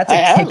 That's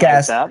a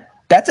kick-ass.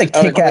 That's a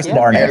kick-ass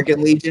bar name.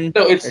 American Legion.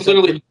 No, it's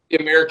literally the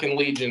American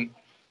Legion.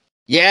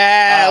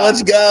 Yeah,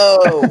 let's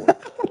go.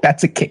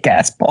 That's a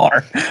kick-ass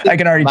bar. I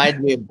can already. Reminds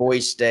me of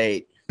Boise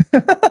State.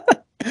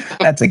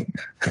 That's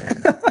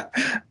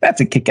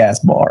a kick-ass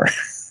bar.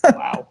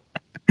 Wow.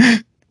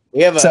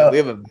 We have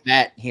a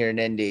vet here in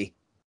Indy,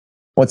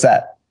 What's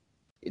that?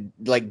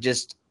 like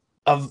just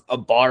a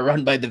bar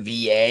run by the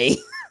VA.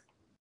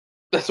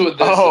 That's what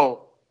this.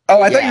 Oh,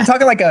 I thought you were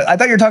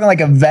talking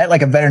like a vet,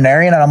 like a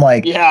veterinarian, and I'm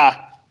like,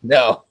 yeah.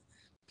 No,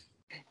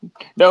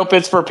 Nope,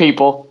 it's for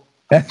people.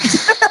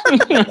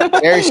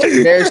 very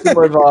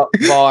similar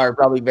bar,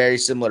 probably very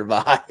similar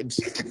vibes.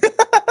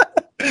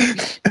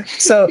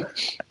 So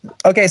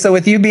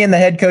with you being the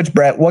head coach,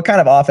 Brett, what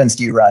kind of offense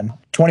do you run?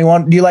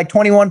 21? Do you like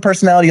 21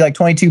 personnel? Do you like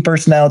 22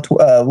 personnel?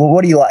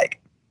 What do you like?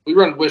 We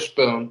run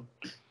wishbone.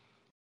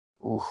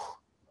 Ooh,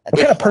 What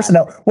kind of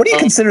personnel? What do you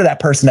consider that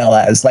personnel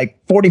as? Like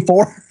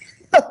 44?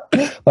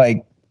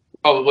 Like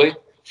Probably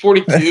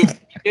 42.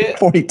 Yeah.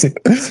 42.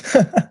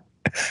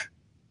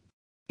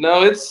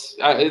 No,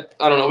 I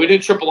don't know. We do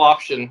triple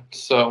option,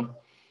 so.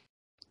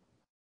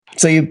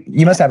 So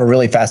you must have a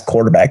really fast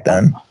quarterback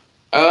then.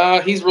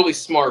 He's really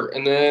smart,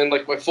 and then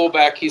like my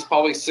fullback, he's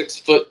probably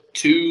 6'2",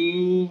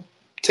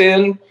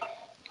 210,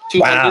 200.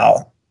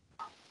 Wow.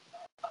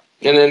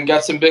 And then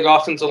got some big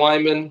offensive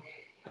linemen.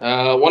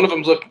 One of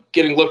them's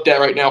getting looked at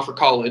right now for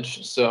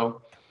college.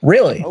 So.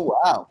 Really? Oh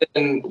wow!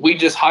 And we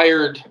just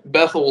hired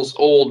Bethel's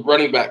old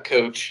running back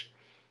coach.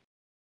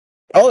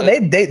 Oh,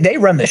 they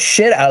run the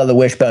shit out of the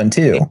wishbone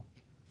too.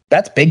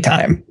 That's big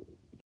time.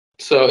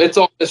 So it's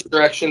all this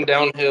direction,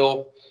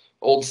 downhill,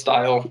 old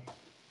style.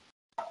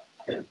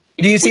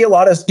 Do you see a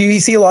lot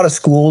of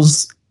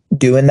schools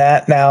doing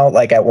that now,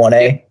 like at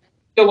 1A?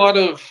 A lot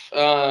of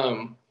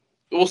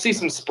we'll see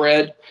some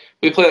spread.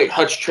 We play like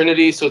Hutch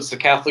Trinity, so it's the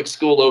Catholic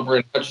school over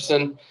in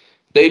Hutchinson.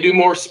 They do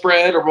more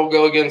spread, or we'll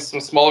go against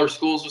some smaller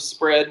schools with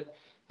spread.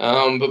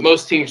 But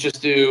most teams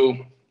just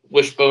do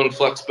wishbone,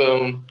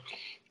 flexbone.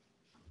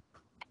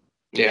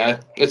 Yeah,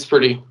 it's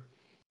pretty,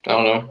 I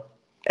don't know.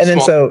 And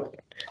then so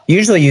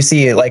usually you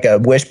see like a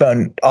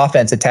wishbone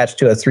offense attached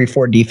to a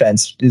 3-4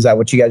 defense. Is that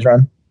what you guys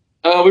run?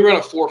 We run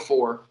a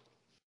 4-4.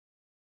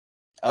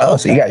 Oh,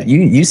 so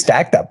you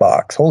stacked that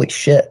box. Holy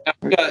shit.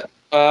 I've got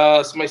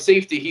so my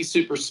safety, he's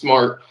super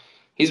smart.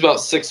 He's about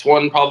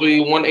 6'1", probably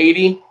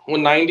 180,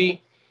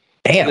 190.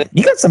 Damn,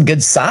 you got some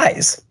good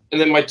size.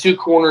 And then my two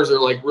corners are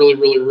like really,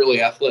 really,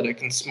 really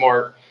athletic and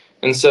smart.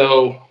 And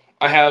so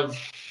I have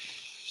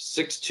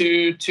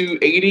 6'2",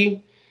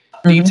 280.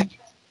 Mm-hmm.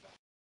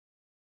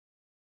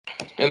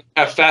 And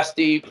I have fast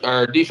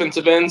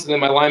defensive ends. And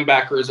then my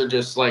linebackers are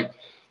just like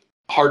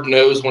hard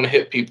nosed, want to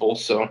hit people.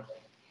 So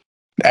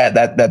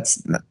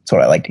that's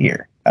what I like to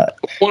hear.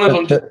 One of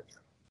them just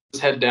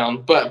his head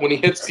down. But when he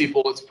hits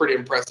people, it's pretty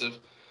impressive.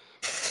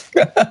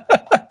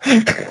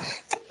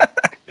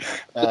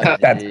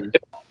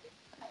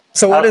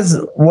 So what is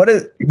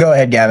go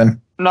ahead,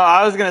 Gavin. No,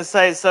 I was gonna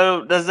say,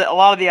 so does a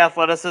lot of the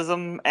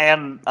athleticism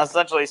and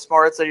essentially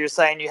smarts that you're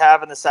saying you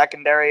have in the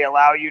secondary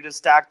allow you to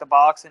stack the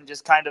box and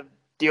just kind of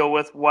deal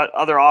with what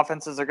other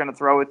offenses are going to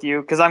throw with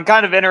you? Because I'm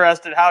kind of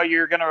interested how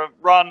you're going to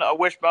run a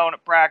wishbone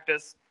at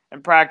practice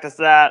and practice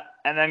that,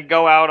 and then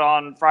go out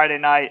on Friday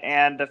night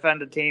and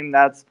defend a team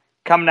that's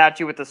coming at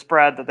you with a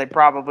spread that they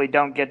probably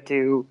don't get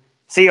to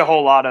see a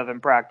whole lot of in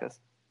practice.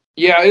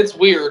 Yeah, it's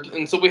weird,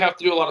 and so we have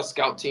to do a lot of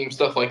scout team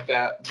stuff like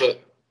that,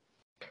 but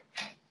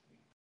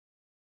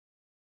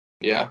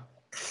yeah.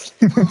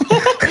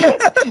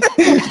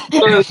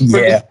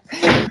 Yeah.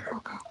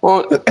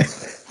 Well,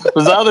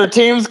 was other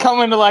teams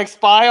coming to like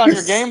spy on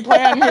your game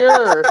plan here?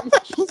 Or?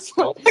 It's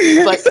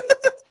like,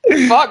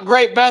 fuck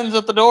Great Ben's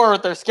at the door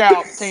with their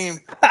scout team.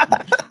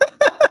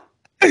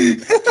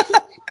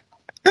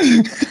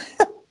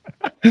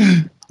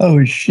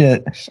 Oh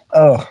shit.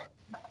 Oh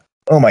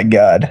my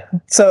god.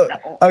 So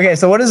okay,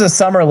 so what does a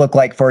summer look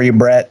like for you,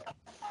 Brett?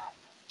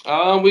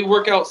 We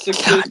work out 6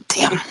 days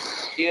damn.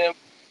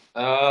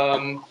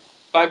 a.m.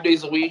 5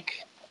 days a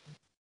week.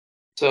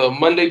 So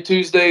Monday,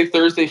 Tuesday,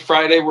 Thursday,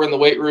 Friday, we're in the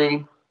weight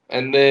room.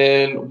 And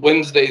then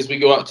Wednesdays, we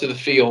go out to the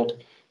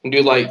field and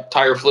do like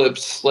tire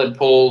flips, sled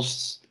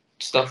pulls,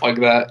 stuff like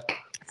that.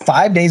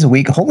 5 days a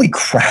week? Holy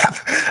crap.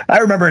 I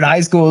remember in high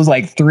school, it was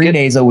like 3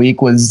 days a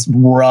week was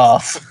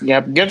rough.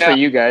 Yep, good for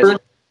you guys.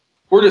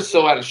 We're just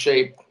so out of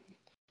shape.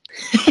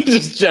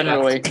 Just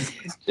generally.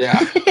 Yeah.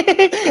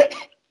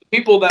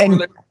 People that were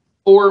there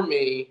before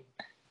me,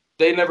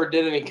 they never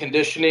did any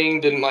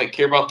conditioning, didn't like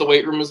care about the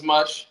weight room as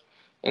much.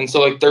 And so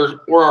like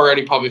we're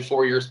already probably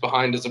 4 years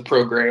behind as a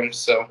program,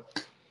 so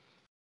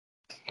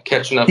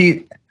catching up.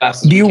 Do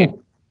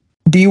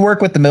you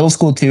work with the middle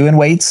school too in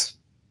weights?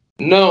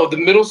 No, the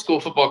middle school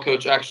football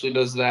coach actually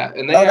does that.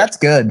 And that's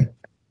good.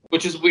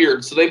 Which is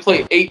weird. So they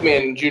play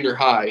 8-man in junior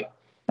high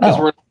because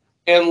we're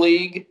in a 10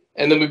 league,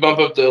 and then we bump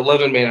up to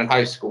 11-man in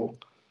high school.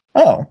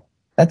 Oh,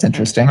 that's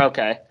interesting.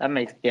 Okay, that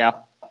makes You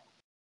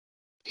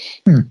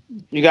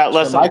got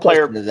less so of a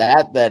player. To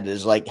that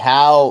is like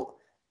how.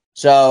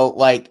 So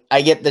like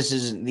I get this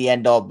isn't the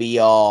end all be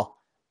all,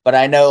 but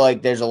I know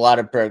like there's a lot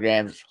of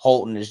programs.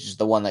 Holton is just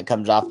the one that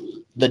comes off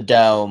the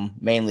dome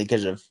mainly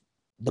because of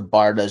the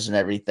BARDAs and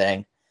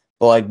everything.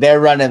 but like they're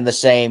running the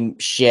same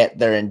shit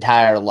their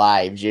entire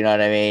lives. You know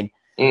what I mean?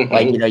 Mm-hmm.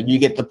 Like, you know, you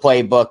get the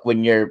playbook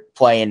when you're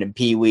playing in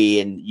Pee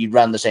Wee, and you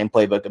run the same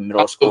playbook in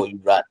middle school. You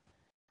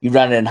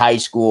run it in high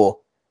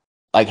school.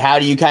 Like, how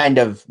do you kind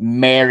of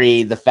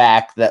marry the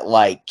fact that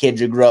like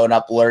kids are growing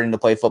up learning to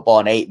play football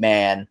in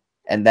 8-man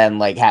and then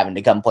like having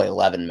to come play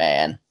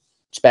 11-man,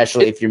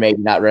 especially if you're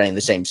maybe not running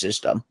the same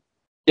system?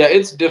 Yeah,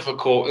 it's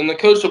difficult. And the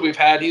coach that we've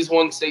had, he's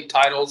won state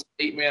titles,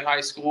 8-man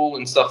high school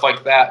and stuff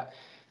like that.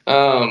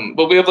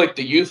 But we have like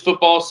the youth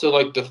football, so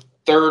like the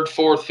 3rd,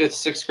 4th,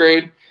 5th, 6th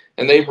grade,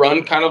 and they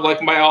run kind of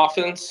like my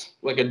offense,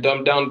 like a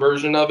dumbed down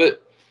version of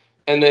it.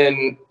 And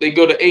then they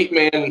go to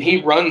 8-man, and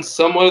he runs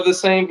somewhat of the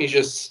same. He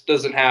just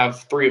doesn't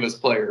have 3 of his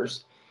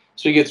players.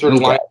 So he gets rid of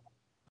line.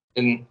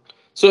 And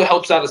so it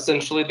helps out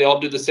essentially. They all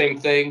do the same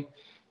thing.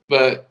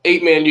 But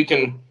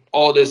 8-man,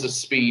 all it is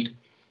speed.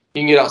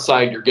 You can get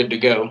outside, you're good to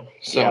go.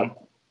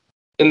 So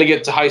then they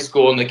get to high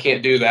school and they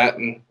can't do that.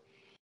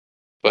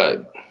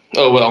 But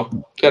oh well,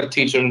 got to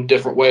teach them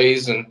different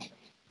ways and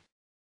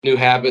new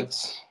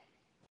habits.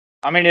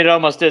 I mean, it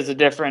almost is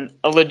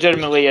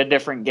legitimately a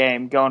different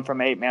game going from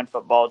 8-man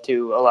football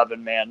to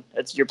 11-man.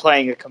 You're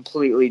playing a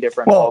completely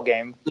different ball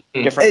game,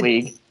 different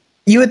league.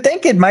 You would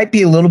think it might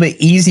be a little bit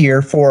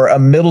easier for a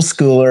middle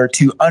schooler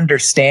to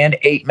understand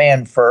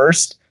 8-man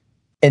first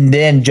and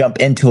then jump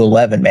into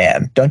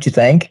 11-man, don't you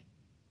think?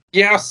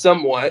 Yeah,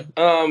 somewhat.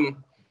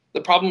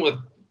 The problem with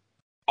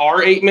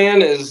our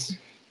 8-man is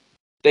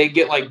they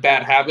get like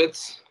bad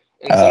habits.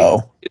 And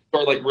some kids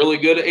are like really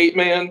good at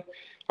 8-man,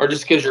 or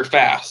just because you're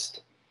fast.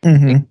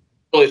 Mm-hmm.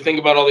 Really think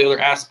about all the other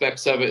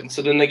aspects of it. And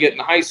so then they get in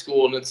high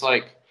school and it's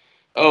like,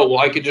 oh, well,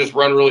 I could just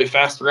run really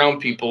fast around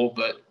people,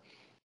 but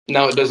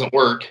now it doesn't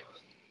work.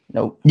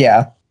 Nope.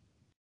 Yeah.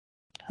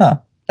 Huh.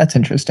 That's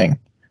interesting.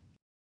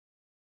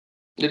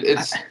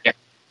 It's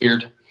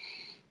weird.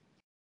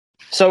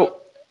 So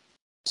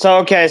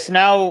okay, so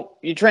now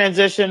you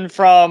transition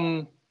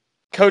from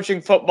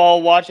coaching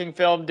football, watching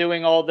film,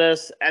 doing all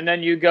this, and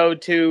then you go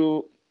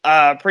to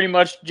pretty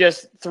much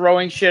just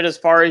throwing shit as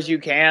far as you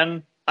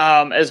can,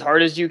 as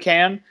hard as you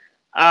can.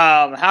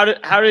 How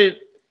do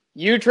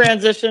you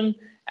transition,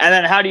 and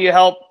then how do you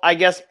help, I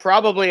guess,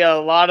 probably a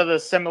lot of the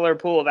similar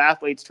pool of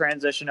athletes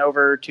transition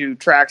over to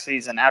track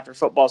season after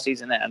football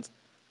season ends?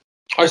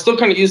 I still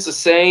kind of use the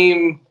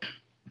same,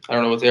 I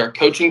don't know what they are,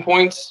 coaching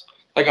points.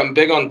 Like I'm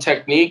big on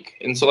technique,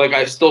 and so like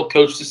I still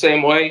coach the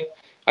same way.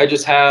 I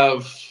just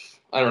have,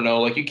 I don't know,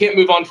 like you can't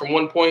move on from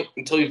one point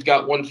until you've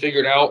got one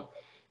figured out.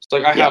 So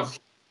like I have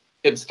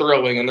kids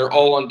throwing, and they're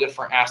all on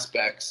different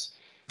aspects.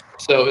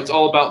 So it's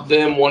all about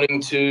them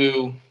wanting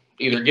to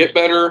either get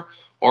better,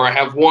 or I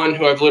have one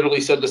who I've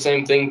literally said the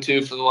same thing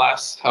to for the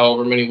last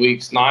however many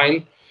weeks,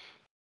 9,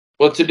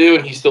 what to do,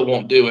 and he still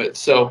won't do it.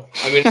 So,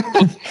 I mean,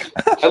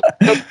 I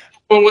don't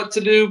know what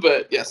to do,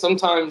 but yeah,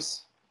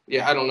 sometimes,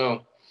 I don't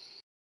know.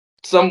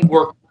 Some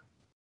work,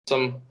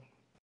 some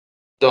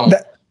don't.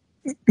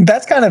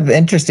 That's kind of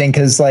interesting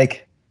because,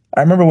 like, I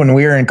remember when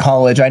we were in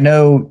college, I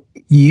know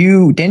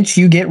didn't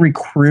you get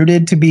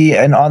recruited to be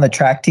on the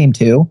track team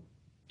too?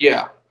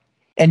 Yeah.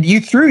 And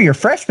you threw your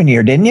freshman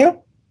year, didn't you?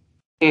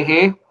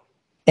 Mm-hmm.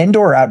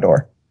 Indoor or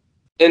outdoor?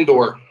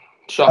 Indoor.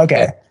 Shot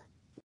okay.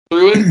 Put.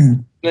 Threw it.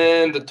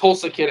 Then the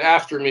Tulsa kid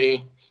after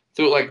me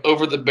threw it like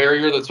over the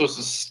barrier that's supposed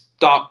to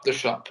stop the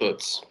shot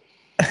puts.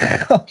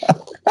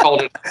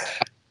 Called it.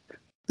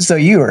 So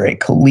you were a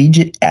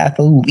collegiate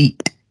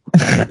athlete.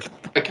 I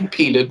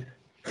competed.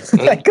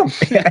 I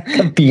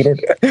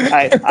competed.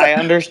 I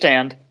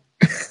understand.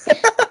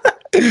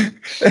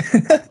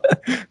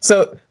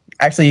 So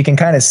actually, you can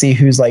kind of see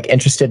who's like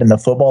interested in the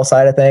football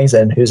side of things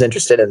and who's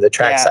interested in the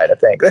track side of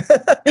things.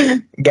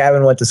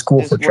 Gavin went to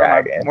school for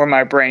track. Where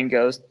my brain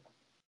goes.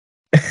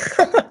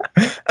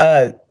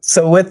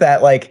 So with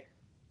that, like,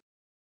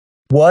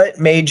 what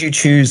made you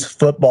choose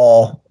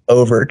football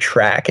over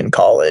track in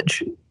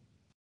college?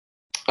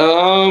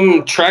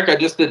 Track, I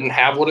just didn't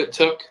have what it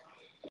took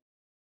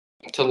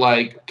to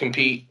like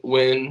compete,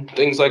 win,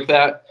 things like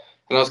that.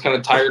 And I was kind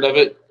of tired of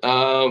it.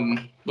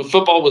 But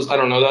football was, I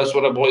don't know, that's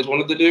what I've always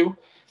wanted to do.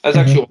 I was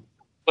actually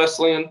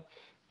Wesleyan.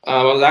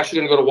 I was actually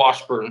going to go to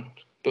Washburn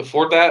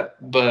before that,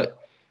 but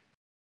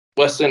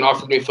Wesleyan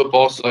offered me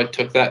football, so I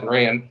took that and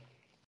ran.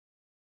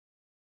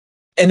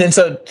 And then,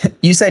 so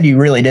you said you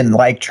really didn't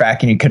like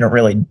track and you couldn't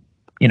really,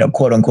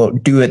 quote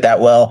unquote, do it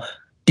that well.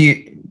 Do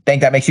you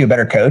think that makes you a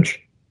better coach?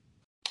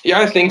 Yeah,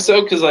 I think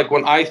so. Cause like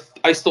when I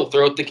still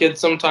throw at the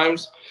kids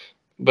sometimes,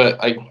 but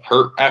I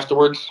hurt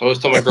afterwards. I always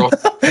tell my girl,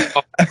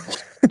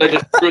 I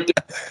just threw it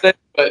to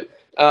but,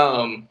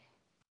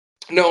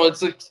 no,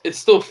 it's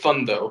still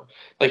fun though.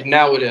 Like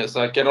now it is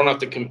like, I don't have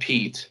to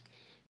compete.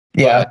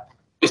 Yeah. But I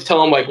always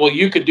tell them like, well,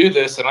 you could do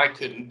this and I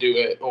couldn't do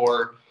it,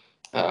 or,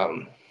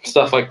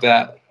 stuff like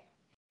that.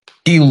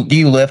 Do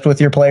you lift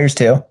with your players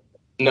too?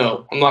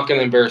 No, I'm not going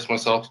to embarrass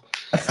myself.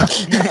 I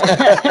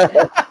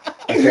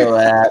feel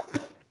that.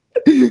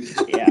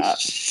 Yeah.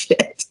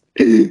 Shit.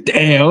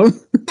 Damn.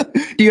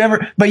 Do you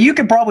ever? But you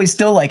could probably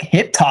still like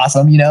hip toss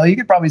them. You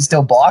could probably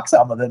still block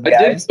some of them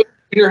guys. I did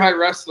junior high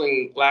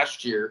wrestling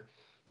last year,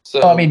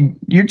 So I mean,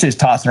 you're just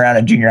tossing around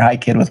a junior high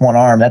kid with one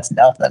arm. That's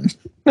nothing.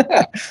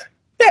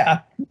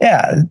 Yeah.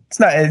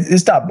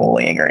 It's not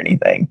bullying or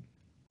anything.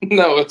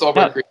 no, it's all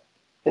about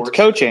It's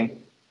coaching.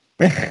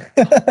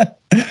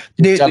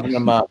 Dude, Jumping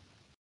them up.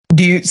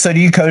 do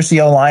you coach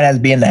the O line as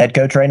being the head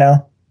coach right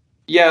now?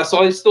 Yeah, so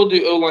I still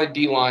do O line,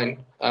 D line.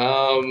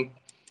 I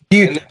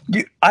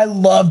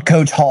love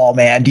Coach Hall,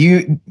 man. Do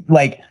you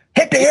like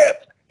hip to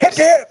hip?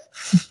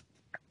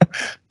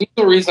 He's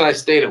the reason I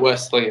stayed at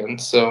Wesleyan.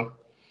 So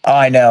Oh,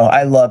 I know.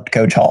 I loved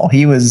Coach Hall.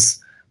 He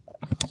just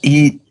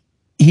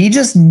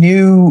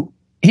knew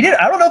he didn't.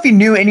 I don't know if he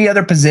knew any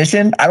other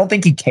position. I don't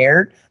think he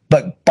cared,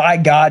 but by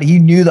God, he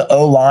knew the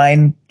O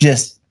line.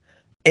 Just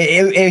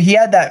he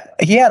had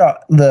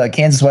the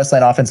Kansas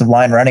Wesleyan offensive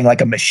line running like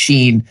a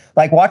machine.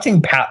 Like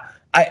watching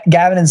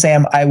Gavin and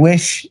Sam. I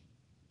wish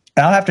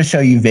I'll have to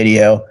show you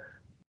video,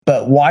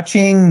 but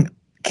watching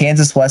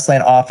Kansas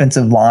Wesleyan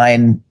offensive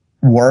line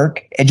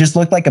work, it just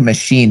looked like a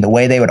machine. The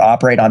way they would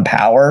operate on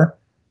power.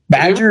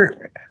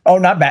 Badger. Oh,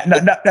 not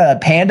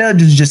Panda.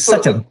 Just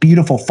such a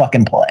beautiful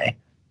fucking play.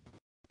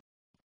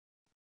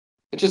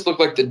 it just looked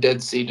like the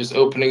Dead Sea just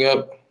opening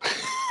up.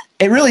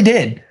 It really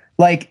did.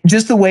 Like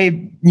just the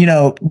way,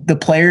 the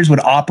players would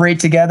operate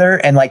together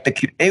and like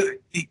the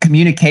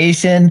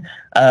communication,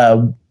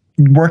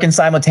 working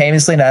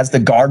simultaneously, and as the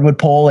guard would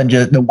pull and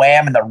just the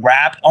wham and the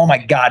wrap. Oh my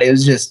God. It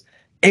was just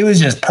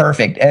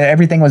perfect.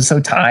 Everything was so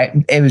tight.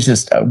 It was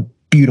just a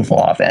beautiful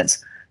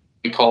offense.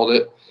 We called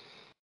it.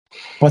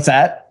 What's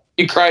that?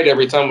 He cried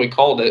every time we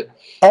called it.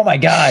 Oh my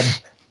God.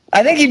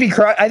 I think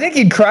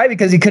he'd cry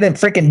because he couldn't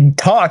freaking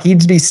talk.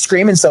 He'd be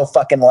screaming so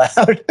fucking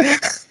loud.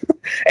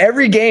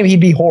 Every game he'd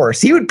be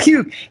hoarse. He would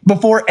puke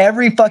before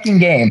every fucking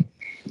game.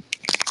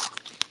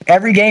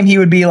 Every game he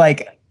would be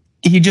like,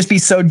 he'd just be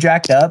so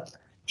jacked up.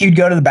 He'd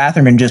go to the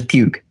bathroom and just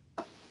puke.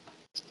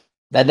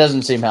 That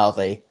doesn't seem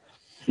healthy.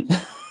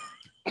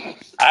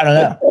 I don't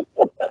know.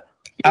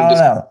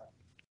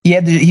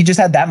 He just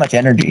had that much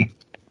energy.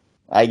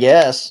 I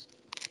guess.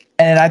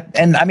 And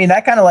I mean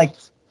that kind of like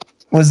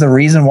was the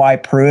reason why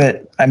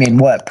Pruitt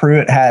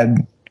would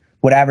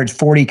average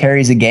 40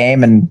 carries a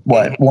game and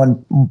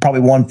probably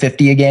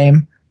 150 a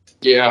game.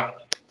 Yeah.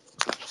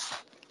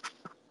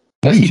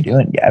 What are you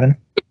doing, Gavin?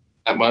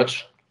 That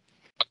much.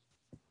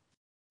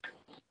 I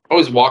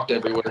always walked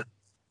everywhere.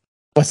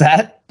 What's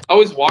that? I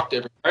always walked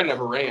everywhere. I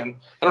never ran.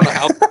 I don't know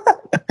how.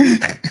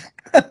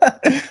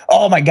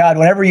 Oh my God.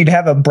 Whenever you'd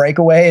have a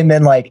breakaway and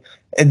then like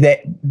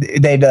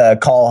they'd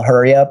call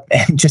hurry up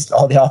and just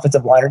all the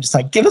offensive line are just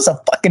like, give us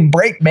a fucking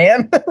break,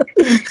 man.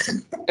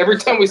 Every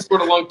time we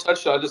scored a long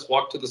touchdown, I just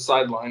walked to the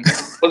sideline.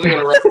 Wasn't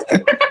gonna run.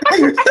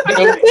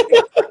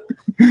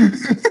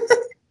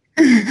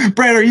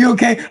 Brad, are you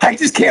okay? I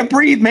just can't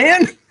breathe,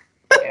 man.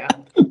 Yeah.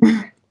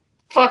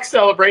 Fuck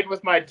celebrating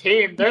with my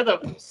team. They're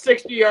the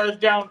 60 yards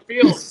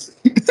downfield.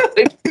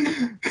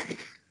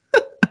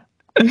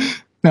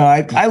 No,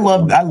 I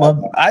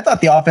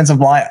thought the offensive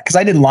line, because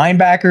I did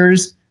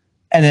linebackers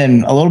and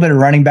then a little bit of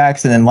running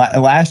backs. And then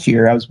last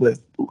year I was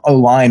with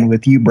O-line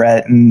with you,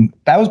 Brett. And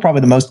that was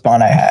probably the most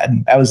fun I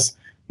had. That was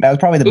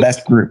probably the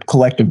best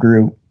collective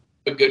group.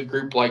 A good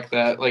group like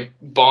that, like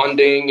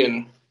bonding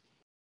and,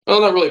 well,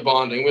 not really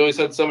bonding. We always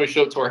had somebody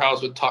show up to our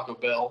house with Taco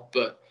Bell,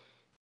 but.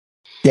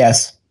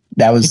 Yes,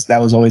 that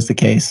was always the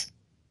case.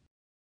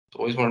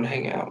 Always wanted to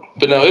hang out.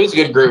 But no, it was a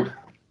good group.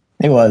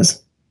 It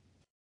was.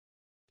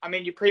 I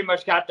mean, you pretty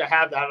much got to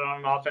have that on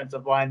an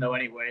offensive line, though,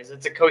 anyways.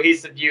 It's a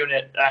cohesive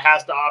unit that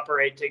has to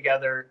operate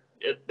together.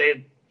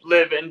 They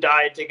live and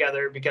die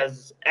together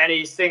because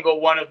any single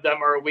one of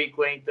them are a weak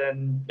link,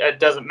 then it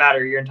doesn't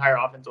matter. Your entire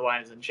offensive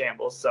line is in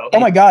shambles. So, oh,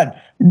 my God.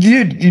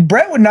 Dude,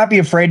 Brett would not be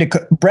afraid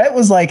to – Brett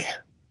was like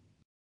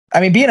 –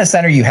 I mean, being a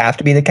center, you have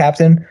to be the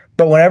captain.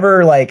 But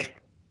whenever, like,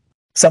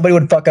 somebody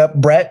would fuck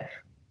up, Brett –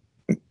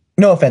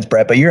 no offense,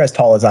 Brett, but you're as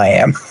tall as I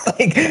am.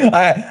 Like,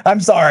 I'm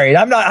sorry.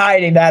 I'm not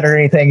hiding that or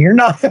anything. You're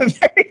not a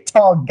very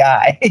tall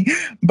guy.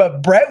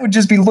 But Brett would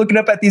just be looking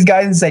up at these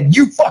guys and saying,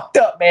 you fucked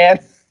up, man.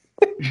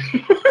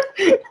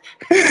 I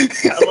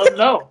let them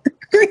know.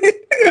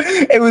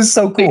 It was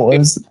so cool. It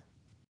was,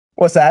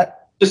 what's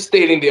that? Just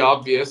stating the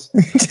obvious.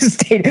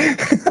 Just stating.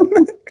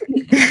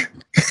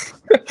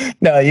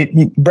 No,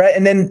 Brett,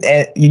 and then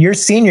your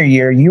senior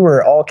year, you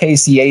were all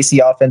KCAC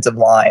offensive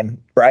line,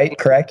 right?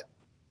 Correct?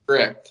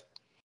 Correct.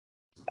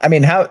 I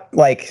mean, how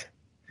do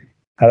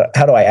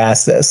I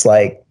ask this?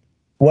 Like,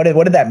 what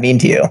did that mean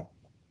to you?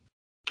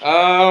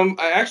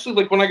 I actually,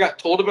 like, when I got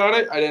told about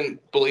it, I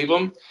didn't believe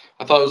him.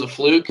 I thought it was a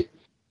fluke.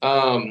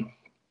 But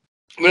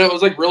it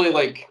was like really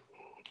like,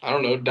 I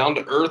don't know, down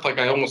to earth. Like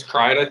I almost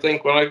cried, I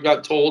think, when I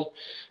got told,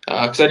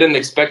 because I didn't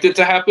expect it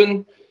to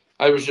happen.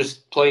 I was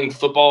just playing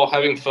football,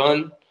 having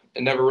fun,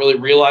 and never really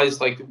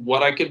realized like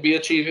what I could be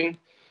achieving.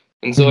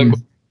 And so like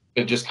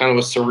it just kind of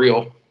was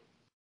surreal.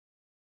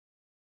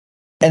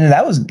 And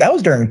that was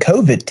during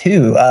COVID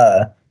too.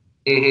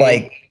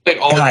 Like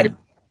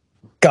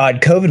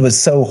God, COVID was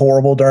so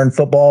horrible during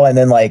football. And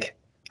then like,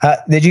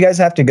 did you guys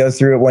have to go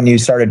through it when you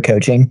started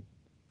coaching?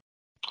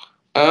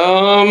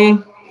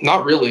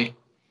 Not really.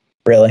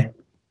 Really?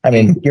 I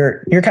mean,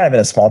 you're kind of in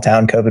a small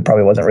town. COVID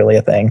probably wasn't really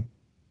a thing.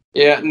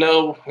 Yeah,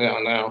 no,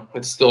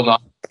 it's still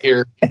not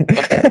here.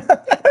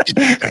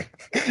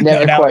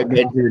 Never No, quite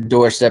been to the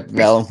doorstep of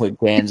Ellenwood,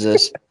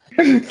 Kansas.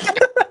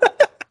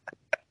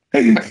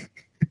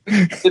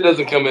 It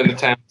doesn't come into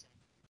town.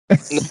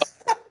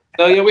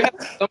 No, yeah, we had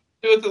something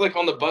to do with it. Like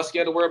on the bus, you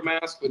had to wear a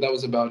mask, but that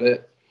was about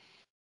it.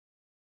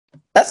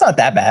 That's not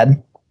that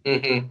bad.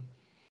 Mm-hmm.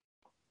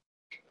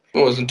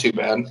 It wasn't too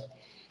bad.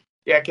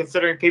 Yeah,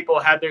 considering people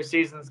had their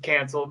seasons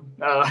canceled,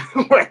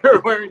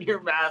 wearing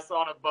your mask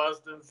on a bus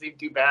doesn't seem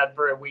too bad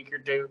for a week or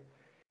two.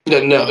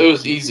 Yeah, no, it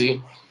was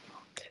easy.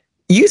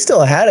 You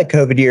still had a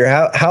COVID year.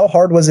 How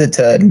hard was it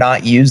to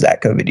not use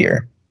that COVID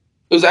year?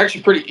 It was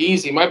actually pretty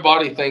easy. My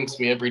body thanks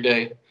me every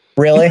day.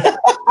 Really?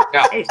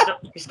 Yeah, Hey,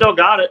 he still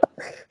got it.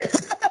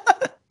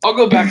 I'll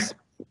go back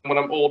when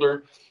I'm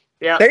older.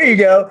 Yeah. There you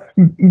go.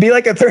 Be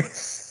like a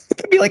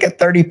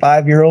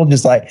 35-year-old,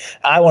 just like,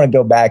 I want to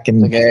go back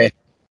and. Okay.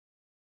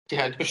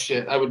 Yeah, no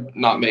shit. I would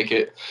not make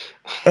it.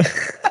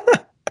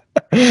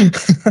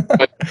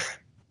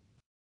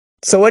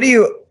 So what do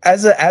you,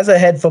 as a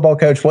head football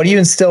coach, what do you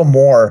instill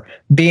more,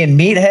 being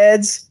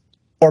meatheads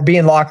or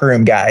being locker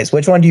room guys?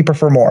 Which one do you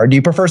prefer more? Do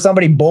you prefer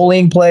somebody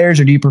bullying players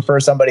or do you prefer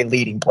somebody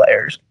leading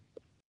players?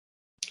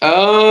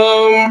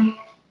 I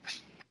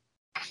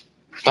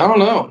don't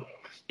know.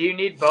 Do you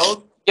need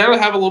both? You gotta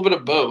have a little bit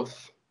of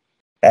both.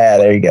 Yeah,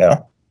 there you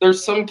go.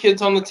 There's some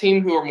kids on the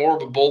team who are more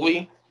of a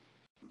bully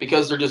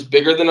because they're just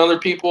bigger than other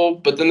people,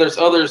 but then there's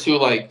others who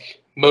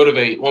like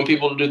motivate, want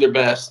people to do their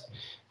best.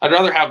 I'd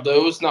rather have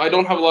those. Now, I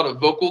don't have a lot of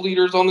vocal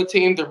leaders on the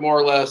team. They're more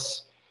or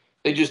less,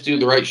 they just do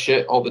the right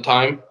shit all the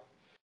time.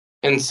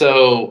 And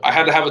so I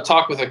had to have a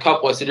talk with a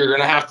couple. I said, you're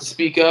going to have to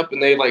speak up.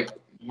 And they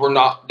were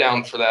not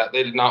down for that.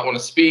 They did not want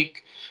to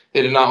speak.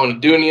 They did not want to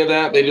do any of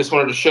that. They just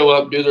wanted to show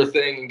up, do their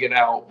thing, and get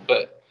out.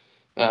 But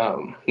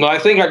no, I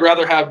think I'd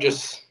rather have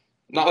just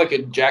not like a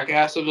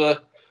jackass of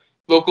a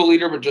vocal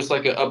leader, but just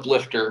like an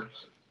uplifter.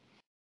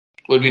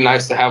 Would be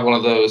nice to have one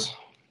of those.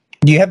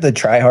 Do you have the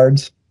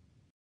tryhards?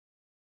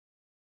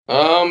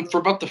 For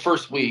about the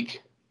first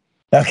week.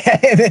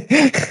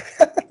 Okay.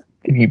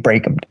 You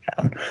break them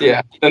down.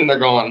 Yeah, then they're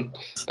gone.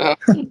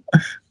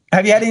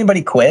 Have you had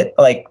anybody quit?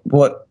 Like,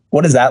 what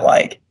is that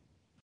like?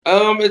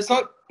 It's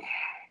not.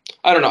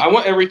 I don't know. I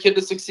want every kid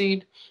to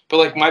succeed, but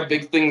like my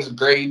big thing is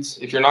grades.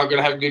 If you're not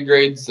gonna have good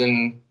grades,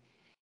 then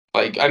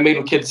like I made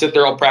a kid sit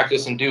there all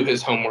practice and do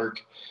his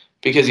homework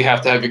because you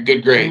have to have your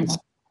good grades.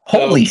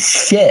 Holy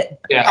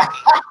shit! Yeah.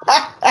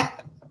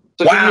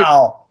 So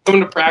Wow.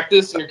 Coming to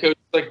practice and your coach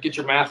like get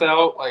your math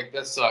out, like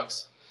that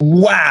sucks.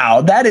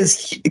 Wow, that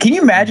is. Can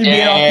you imagine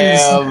being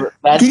off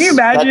this? Can you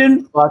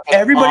imagine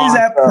everybody's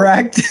at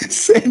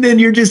practice and then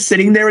you're just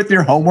sitting there with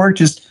your homework,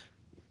 just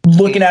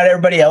looking at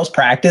everybody else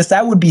practice?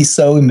 That would be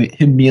so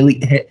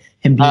humiliating.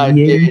 Dude, that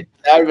would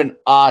have been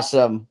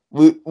awesome.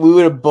 We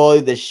would have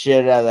bullied the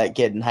shit out of that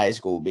kid in high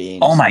school, Beans.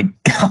 Oh my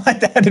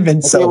god, that would have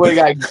been so. We would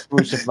have got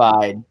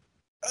crucified.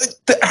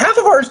 Half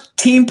of our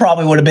team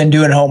probably would have been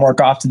doing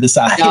homework off to the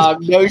side.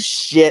 No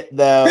shit,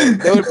 though.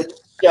 There would have been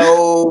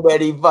so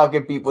many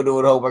fucking people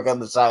doing homework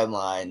on the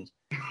sidelines.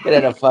 It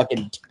had a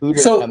fucking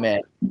tutor come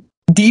in.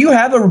 Do you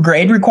have a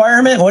grade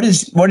requirement? What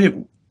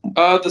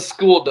The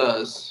school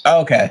does.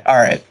 Okay, all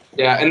right.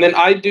 Yeah, and then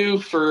I do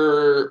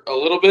for a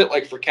little bit,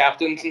 like for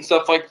captains and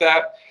stuff like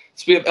that.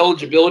 So we have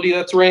eligibility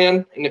that's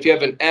ran, and if you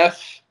have an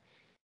F,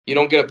 you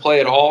don't get a play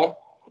at all.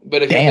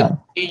 But if you have a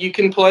D, you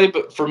can play.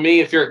 But for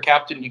me, if you're a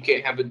captain, you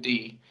can't have a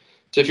D.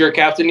 So if you're a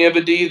captain, you have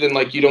a D, then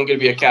like you don't get to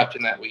be a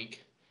captain that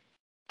week.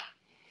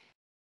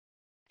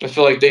 I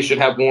feel like they should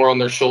have more on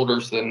their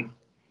shoulders than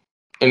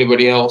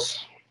anybody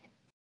else.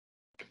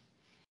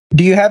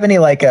 Do you have any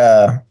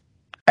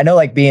I know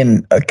like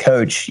being a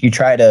coach, you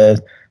try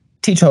to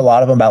teach a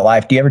lot of them about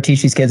life. Do you ever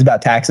teach these kids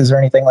about taxes or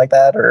anything like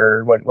that?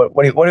 Or what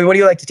do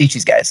you like to teach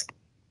these guys?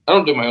 I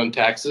don't do my own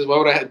taxes. Why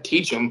would I have to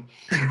teach them?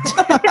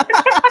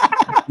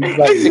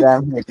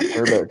 Like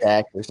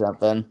TurboTax or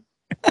something.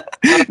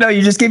 No,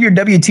 you just give your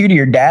W-2 to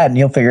your dad and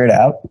he'll figure it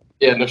out.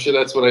 Yeah, no shit.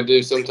 That's what I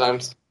do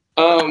sometimes.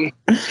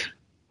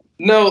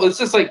 No, it's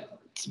just like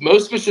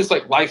most of it's just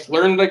like life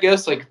learned, I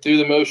guess, like through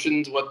the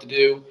motions, what to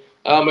do.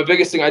 My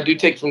biggest thing I do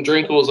take from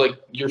Drinkle is like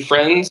your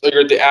friends, or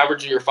you're the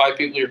average of your 5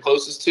 people you're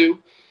closest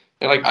to.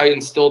 And like I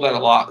instill that a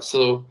lot.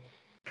 So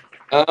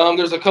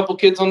there's a couple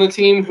kids on the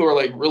team who are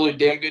like really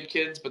damn good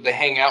kids, but they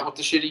hang out with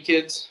the shitty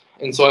kids.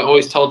 And so I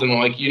always tell them,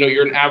 like,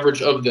 you're an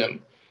average of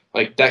them.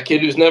 Like that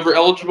kid who's never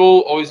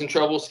eligible, always in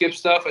trouble, skip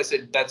stuff. I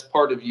said, that's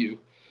part of you.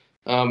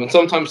 And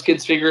sometimes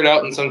kids figure it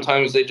out and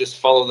sometimes they just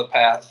follow the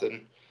path.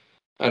 And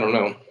I don't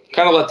know,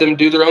 kind of let them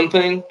do their own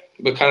thing,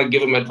 but kind of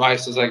give them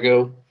advice as I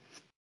go.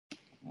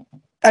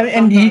 I mean,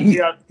 and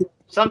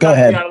sometimes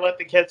you gotta let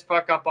the kids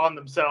fuck up on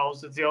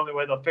themselves. It's the only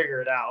way they'll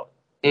figure it out.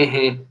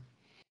 Mm-hmm.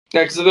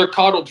 Yeah, because if they're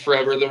coddled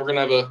forever, then we're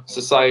gonna have a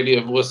society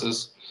of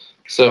wusses.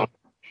 So.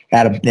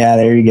 Yeah,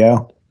 there you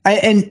go.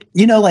 I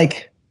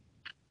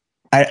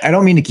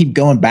don't mean to keep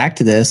going back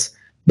to this,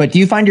 but do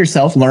you find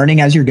yourself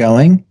learning as you're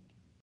going?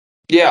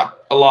 Yeah,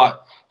 a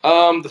lot.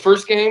 The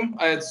first game,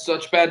 I had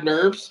such bad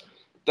nerves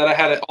that I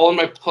had it all in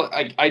my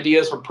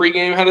ideas for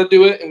pregame how to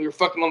do it, and we were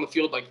fucking on the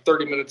field like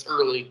 30 minutes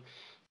early.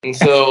 And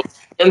so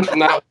I learned from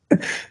that,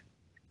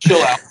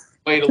 chill out,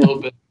 wait a little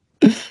bit.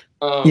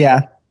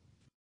 Yeah.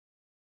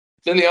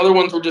 Then the other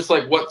ones were just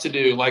like what to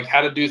do, like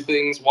how to do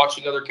things,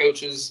 watching other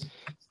coaches,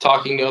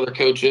 talking to other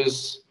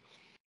coaches,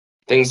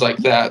 things like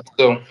that.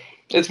 So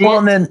it's more, Well,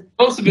 and then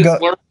most of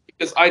it's learning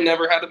because I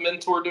never had a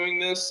mentor doing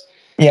this.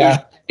 yeah.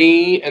 There's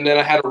me, and then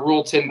I had a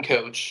Rule 10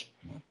 coach,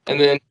 and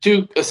then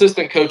 2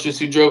 assistant coaches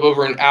who drove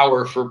over an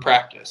hour for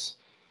practice.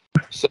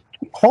 So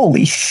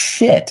Holy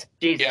shit.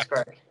 Jesus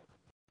Christ.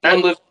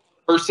 one lived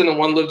in Person and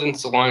one lived in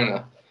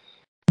Salina.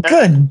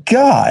 Good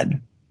God.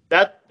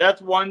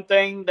 That's one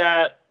thing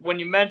that when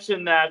you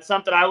mentioned that,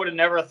 something I would have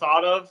never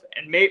thought of,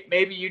 and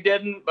maybe you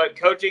didn't, but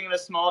coaching in a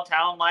small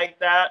town like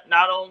that,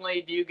 not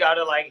only do you got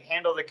to like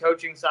handle the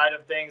coaching side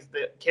of things,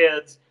 the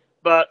kids,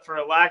 but for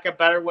lack of a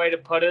better way to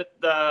put it,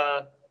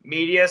 the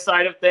media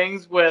side of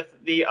things with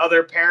the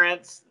other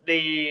parents,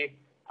 the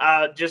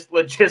just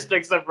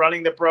logistics of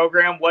running the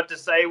program, what to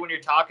say when you're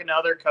talking to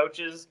other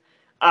coaches.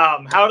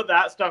 How did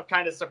that stuff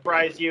kind of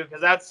surprise you? Because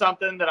that's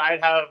something that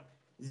I'd have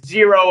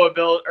zero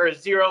ability or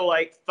zero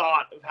like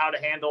thought of how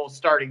to handle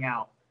starting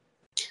out.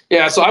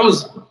 Yeah, so I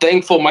was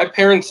thankful. My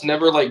parents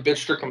never like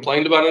bitched or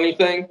complained about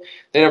anything.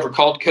 They never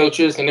called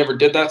coaches. They never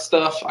did that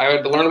stuff. I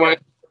had to learn my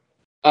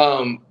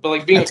but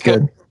like being That's a coach,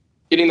 good.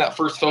 getting that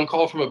first phone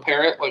call from a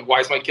parent, like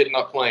why is my kid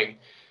not playing?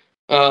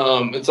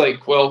 It's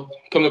like, well,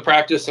 come to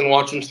practice and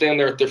watch them stand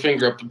there with their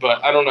finger up the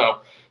butt. I don't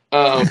know.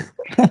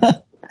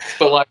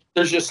 But like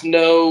there's just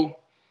no,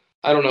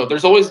 I don't know. They're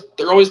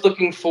always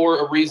looking for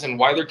a reason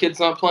why their kid's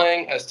not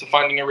playing, as to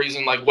finding a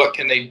reason like what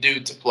can they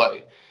do to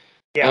play.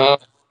 Yeah.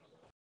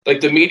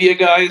 Like the media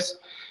guys,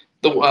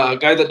 the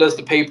guy that does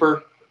the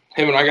paper,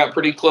 him and I got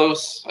pretty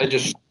close.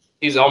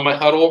 He's on my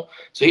huddle,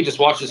 so he just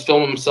watches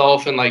film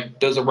himself and like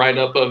does a write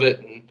up of it,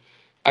 and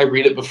I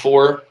read it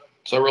before,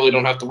 so I really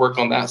don't have to work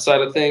on that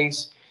side of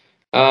things.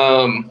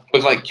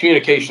 But like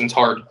communication's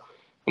hard.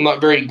 I'm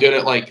not very good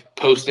at like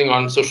posting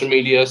on social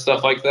media,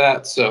 stuff like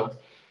that, so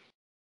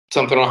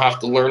something I'll have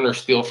to learn or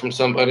steal from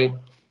somebody.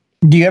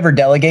 Do you ever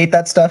delegate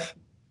that stuff?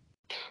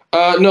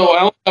 No,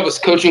 I only have a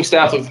coaching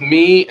staff of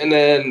me and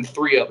then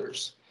 3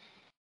 others.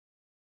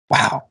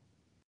 Wow.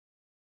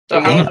 So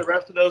how are the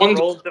rest of those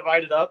roles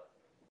divided up?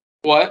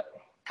 What?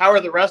 How are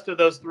the rest of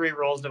those 3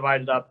 roles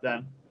divided up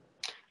then?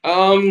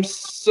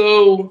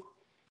 So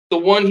the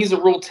one, he's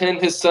a Rule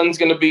 10. His son's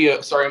going to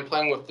be sorry, I'm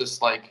playing with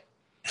this like.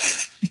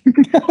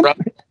 Got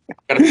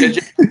a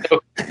fidget.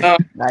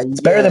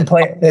 It's better than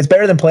playing. It's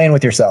better than playing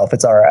with yourself.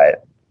 It's all right.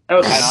 No,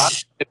 it's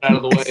not. Get out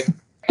of the way.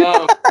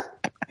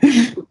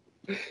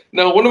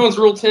 No, one of them's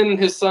Rule 10.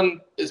 His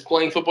son is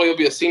playing football. He'll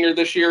be a senior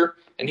this year,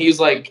 and he's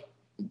like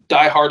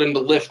diehard into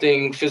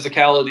lifting,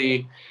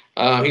 physicality.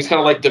 He's kind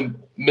of like the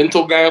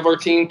mental guy of our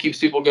team, keeps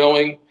people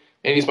going,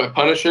 and he's my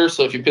punisher.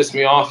 So if you piss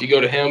me off, you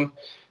go to him.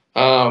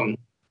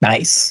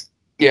 Nice.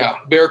 Yeah,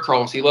 bear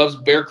crawls. He loves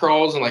bear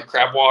crawls and like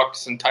crab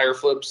walks and tire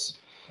flips,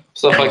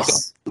 stuff like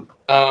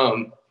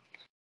that.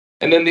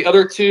 And then the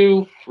other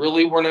 2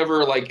 really were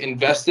never like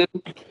invested.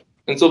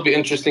 And so it'll be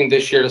interesting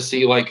this year to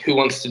see like who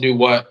wants to do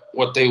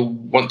what they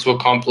want to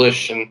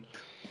accomplish. And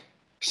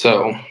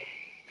so.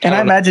 And I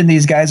imagine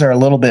these guys are a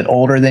little bit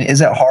older. Is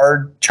it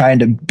hard trying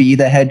to be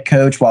the head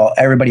coach while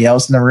everybody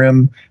else in the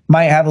room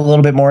might have a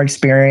little bit more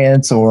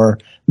experience or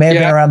may have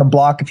been around the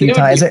block a few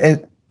times?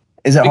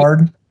 Is it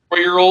hard?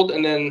 4-year-old,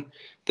 and then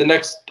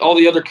all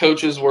the other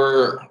coaches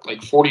were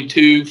like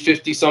 42,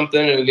 50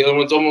 something, and the other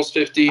one's almost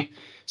 50.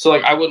 So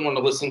like I wouldn't want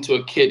to listen to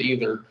a kid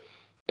either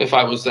if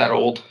I was that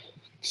old.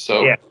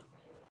 So yeah.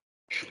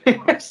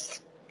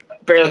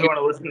 Barely want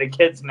to listen to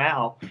kids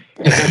now.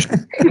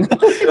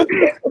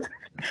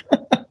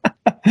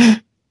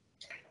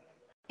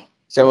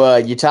 So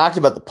you talked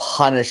about the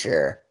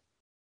Punisher.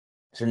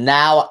 So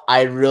now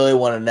I really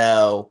want to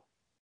know,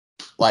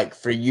 like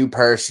for you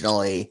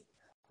personally,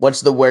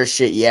 what's the worst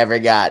shit you ever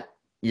got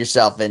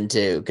yourself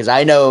into? Because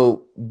I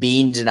know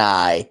Beans and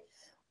I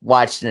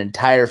watched an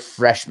entire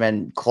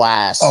freshman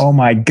class. Oh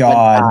my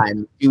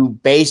God. Do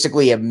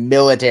basically a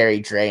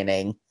military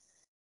training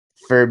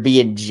for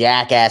being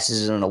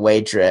jackasses on an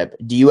away trip.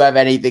 Do you have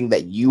anything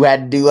that you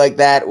had to do like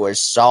that or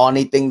saw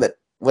anything that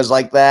was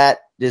like that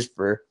just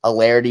for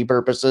hilarity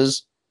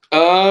purposes?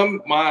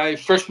 My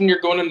freshman year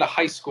going into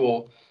high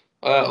school,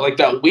 like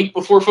that week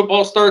before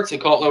football starts, they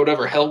call it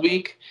whatever, Hell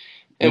Week.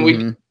 And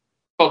we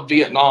called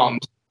Vietnam.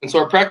 And so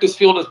our practice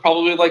field is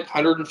probably like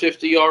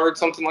 150 yards,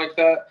 something like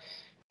that.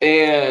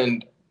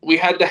 And we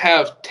had to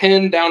have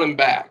 10 down and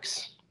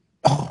backs.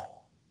 Oh.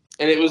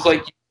 And it was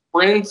like,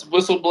 friends,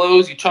 whistle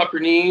blows, you chop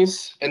your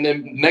knees, and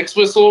then next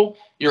whistle,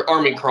 you're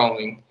army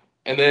crawling.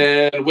 And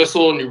then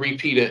whistle, and you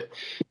repeat it.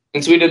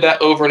 And so we did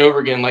that over and over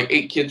again. Like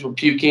 8 kids were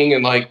puking,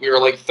 and like we were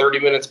like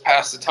 30 minutes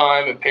past the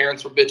time, and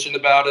parents were bitching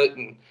about it.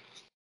 And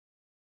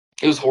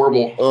it was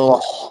horrible.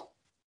 Oh.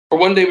 Or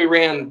one day we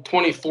ran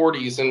 20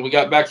 40s, and we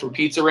got back from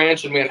Pizza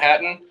Ranch in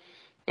Manhattan,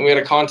 and we had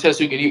a contest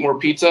who could eat more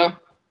pizza.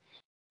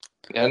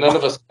 Yeah, none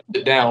of us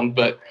it down,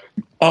 but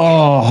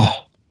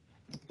Oh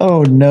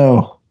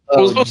no.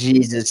 Oh,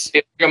 Jesus.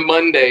 it's like a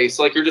Monday,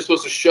 so like you're just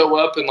supposed to show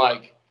up and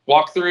like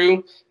walk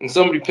through, and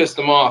somebody pissed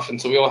them off,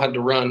 and so we all had to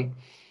run.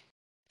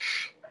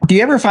 Do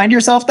you ever find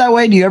yourself that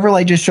way? Do you ever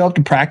like just show up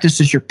to practice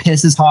just your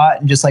piss is hot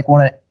and just like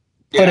want to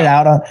put it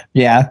out on?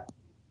 Yeah.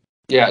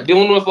 Yeah,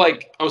 dealing with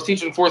like I was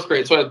teaching 4th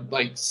grade, so I had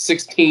like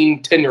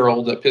 16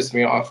 10-year-olds that pissed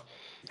me off.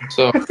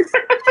 So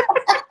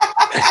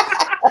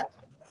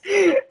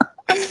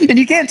And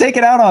you can't take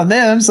it out on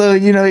them, so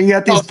you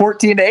got these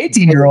 14 to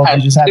 18-year-olds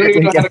you just have to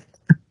take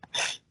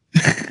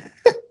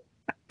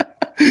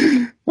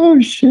it. Oh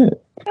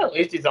shit. At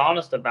least he's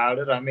honest about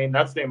it. I mean,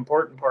 that's the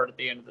important part at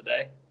the end of the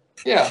day.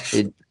 yeah.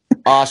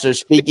 Also,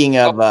 speaking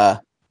of, go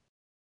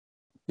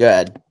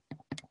ahead.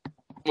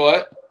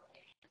 What?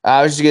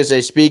 I was just gonna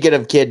say, speaking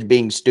of kids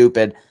being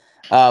stupid,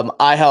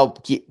 I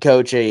help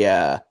coach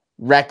a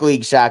rec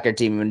league soccer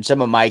team, and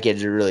some of my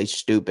kids are really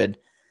stupid.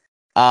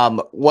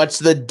 What's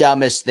the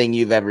dumbest thing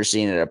you've ever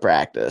seen at a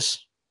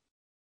practice?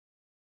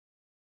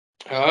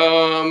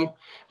 Oh,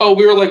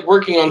 we were like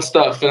working on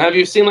stuff, and have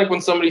you seen like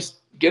when somebody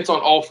gets on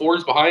all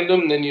fours behind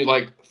them, and then you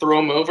like throw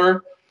them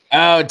over?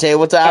 Oh,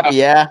 tabletop,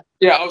 yeah.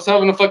 Yeah, I was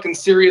having a fucking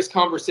serious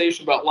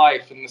conversation about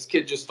life, and this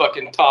kid just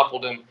fucking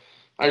toppled him.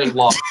 I just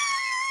lost.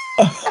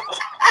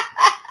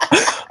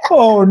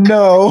 Oh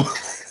no.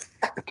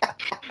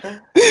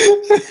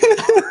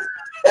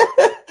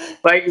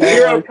 Like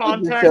zero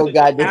contact. So it just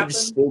goddamn happened.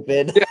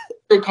 stupid. Yeah,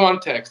 zero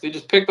context. They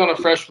just picked on a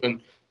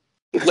freshman.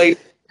 Late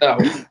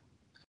out.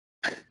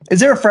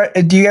 Is there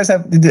do you guys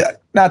have,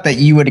 not that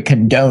you would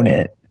condone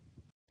it,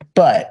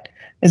 but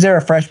is there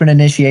a freshman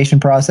initiation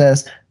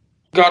process?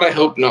 God, I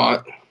hope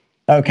not.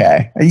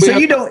 Okay. So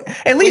you don't,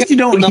 at least you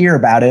don't hear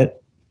about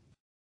it.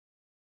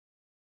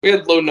 We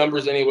had low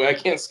numbers anyway. I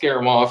can't scare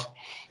them off.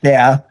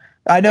 Yeah.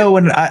 I know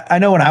when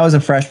I was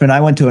a freshman,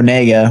 I went to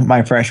Onega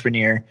my freshman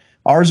year.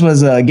 Ours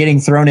was getting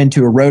thrown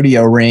into a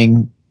rodeo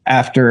ring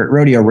after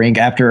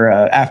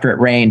it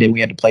rained and we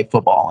had to play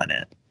football in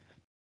it.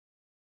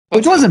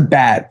 Which wasn't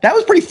bad. That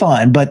was pretty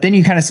fun, but then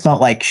you kind of smelled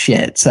like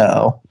shit.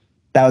 So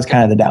that was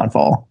kind of the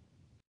downfall.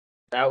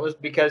 That was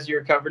because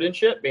you're covered in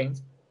shit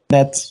beans.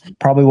 That's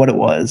probably what it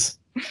was.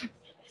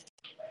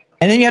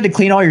 And then you had to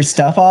clean all your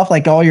stuff off,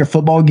 like all your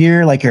football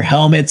gear, like your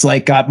helmets,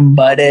 like got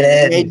mud in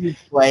They it. made you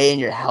play in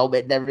your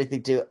helmet and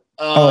everything too.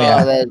 Oh,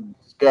 yeah. That's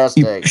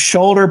disgusting. Your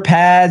shoulder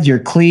pads, your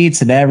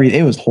cleats, and everything.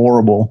 It was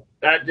horrible.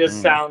 That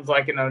just sounds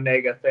like an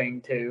Onega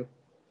thing too.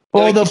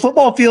 Well, the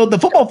football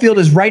field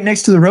is right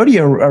next to the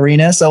rodeo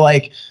arena, so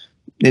like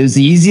it was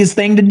the easiest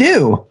thing to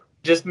do.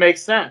 Just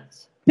makes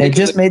sense. It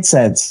just made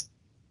sense.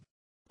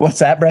 What's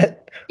that,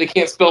 Brett? They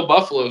can't spell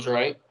buffaloes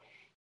right.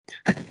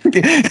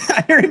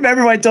 I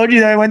remember when I told you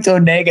that I went to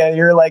Onega.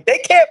 You were like, they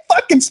can't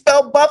fucking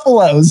spell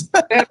buffaloes.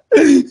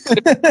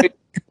 Like,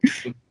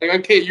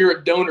 okay, you're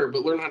a donor,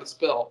 but learn how to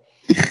spell.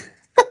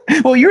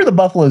 Well, you're the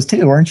Buffaloes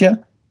too, weren't you?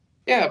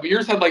 Yeah, but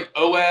yours had like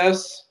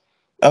OS,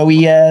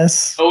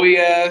 OES,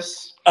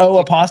 OES. O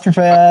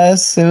apostrophe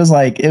S. It was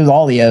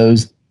all the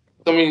O's.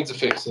 Somebody needs to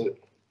fix it.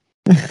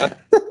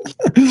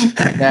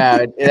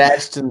 No, it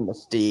adds to the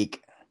mystique.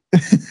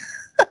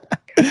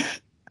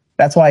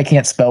 That's why I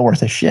can't spell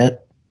worth a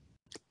shit.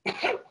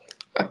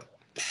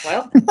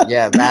 Well,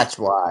 Yeah, that's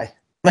why.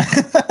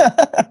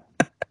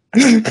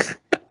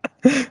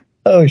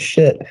 Oh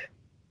shit.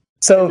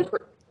 So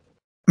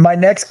my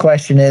next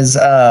question is,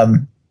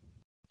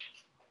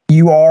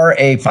 you are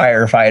a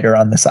firefighter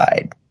on the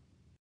side.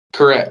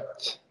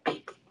 Correct.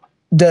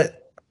 Do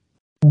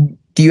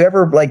you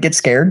ever like get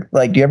scared?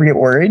 Like, do you ever get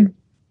worried?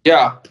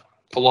 Yeah,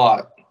 a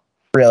lot.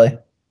 Really?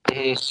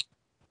 Mhm.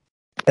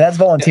 And that's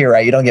volunteer,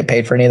 right? You don't get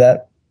paid for any of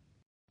that?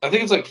 I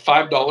think it's like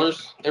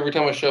 $5 every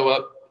time I show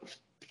up.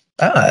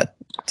 Ah,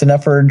 it's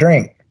enough for a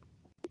drink.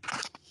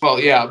 Well,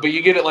 yeah, but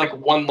you get it like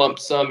one lump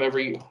sum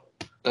every,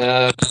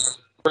 I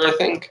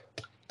think.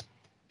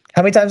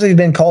 How many times have you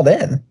been called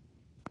in?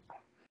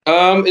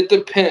 It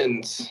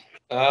depends.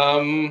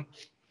 Probably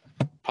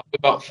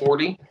about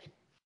 40.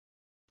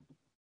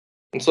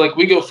 And so like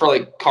we go for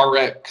like car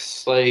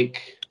wrecks,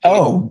 like.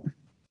 Oh.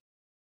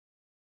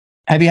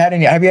 Have you had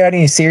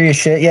any serious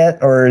shit yet?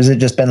 Or has it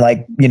just been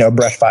like,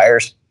 brush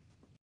fires?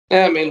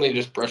 Yeah, mainly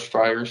just brush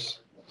fires.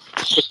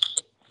 I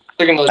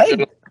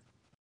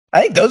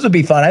think those would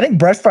be fun. I think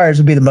brush fires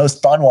would be the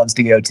most fun ones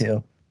to go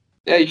to.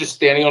 Yeah, you're just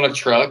standing on a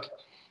truck,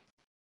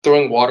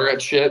 throwing water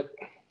at shit.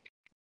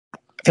 I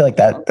feel like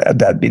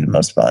that'd be the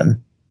most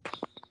fun.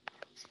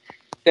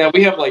 Yeah,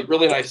 we have like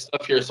really nice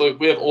stuff here. So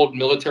we have old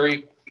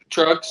military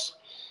trucks,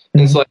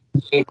 and it's like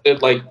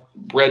painted like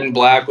red and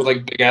black with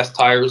like big ass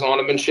tires on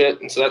them and shit.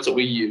 And so that's what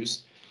we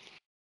use.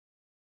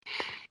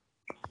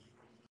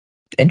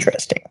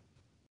 Interesting.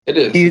 It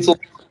is. All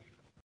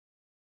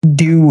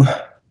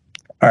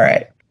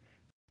right.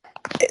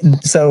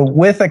 So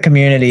with a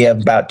community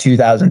of about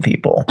 2,000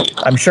 people,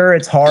 I'm sure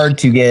it's hard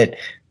to get,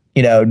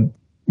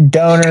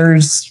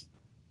 donors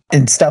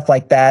and stuff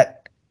like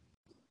that.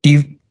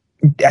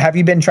 Have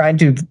you been trying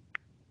to,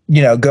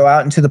 go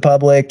out into the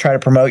public, try to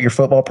promote your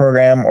football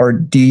program, or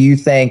do you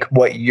think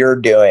what you're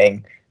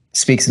doing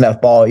speaks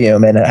enough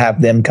volume and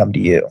have them come to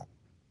you?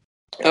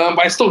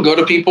 I still go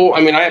to people.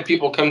 I mean, I have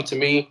people come to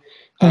me.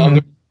 Mhm.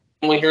 They're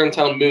only here in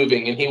town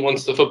moving, and he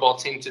wants the football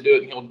team to do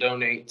it, and he'll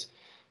donate.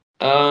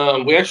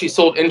 We actually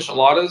sold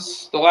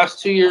enchiladas the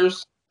last 2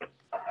 years.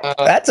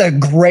 That's a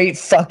great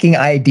fucking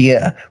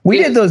idea. We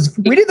did those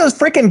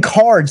freaking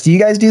cards. Do you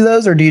guys do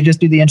those, or do you just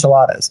do the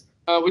enchiladas?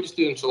 We just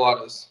do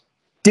enchiladas.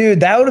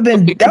 Dude, that would have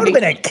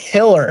been a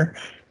killer.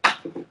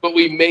 But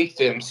we make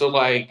them, so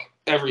like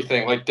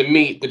everything, like the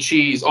meat, the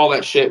cheese, all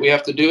that shit. We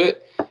have to do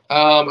it.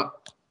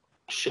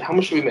 Shit, how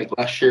much did we make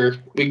last year?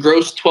 We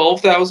grossed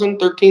 12,000,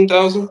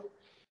 13,000.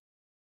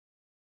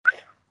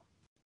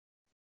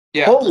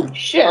 Yeah. Holy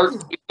shit.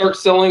 We start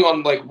selling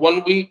on like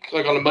 1 week,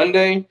 like on a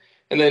Monday,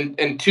 and then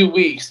in 2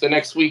 weeks, the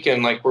next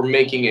weekend, like we're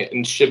making it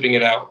and shipping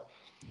it out.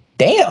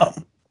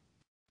 Damn.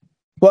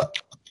 What?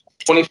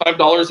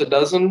 $25 a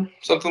dozen,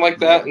 something like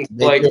that. And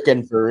They like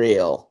cooking for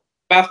real.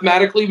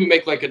 mathematically, we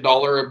make like $1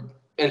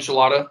 a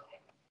enchilada.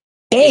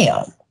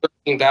 Damn.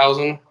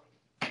 13,000.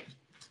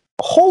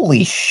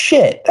 Holy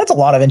shit. That's a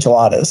lot of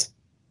enchiladas.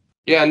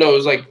 Yeah, no, it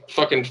was like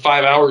fucking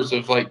 5 hours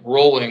of like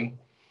rolling.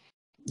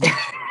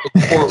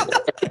 Horrible.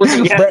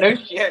 Yeah, Brett- no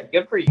shit.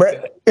 Good for you.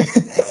 Brett-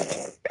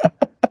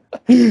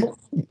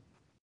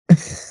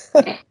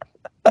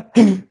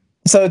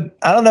 So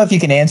I don't know if you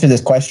can answer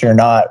this question or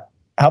not.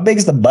 How big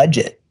is the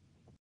budget?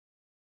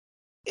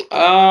 It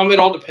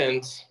all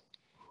depends.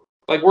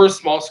 Like we're a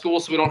small school,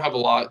 so we don't have a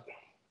lot.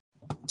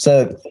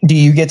 So do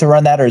you get to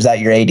run that, or is that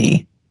your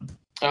AD?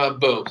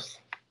 Both.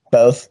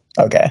 Both?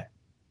 Okay.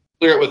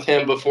 Clear it with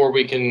him before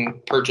we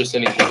can purchase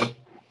anything.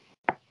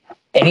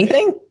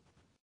 Anything?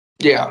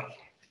 Yeah.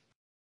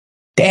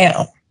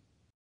 Damn.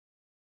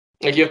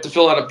 Like you have to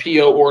fill out a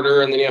PO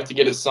order, and then you have to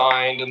get it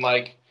signed and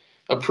like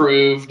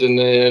approved, and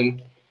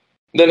then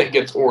it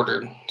gets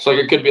ordered. So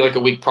like it could be like a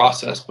week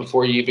process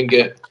before you even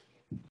get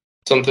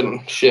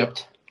something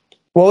shipped.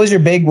 What was your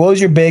big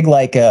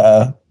like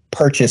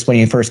purchase when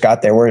you first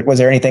got there? Was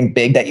there anything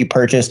big that you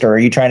purchased, or are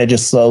you trying to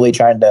just slowly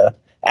trying to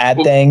add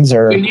things?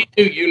 Or we need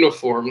new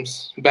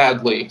uniforms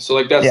badly. So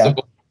like that's the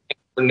goal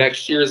for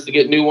next year is to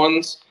get new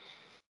ones.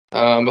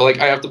 But like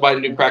I have to buy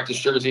new practice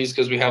jerseys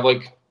because we have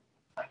like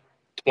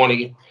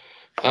 20.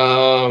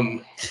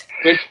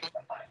 We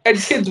had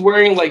kids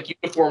wearing like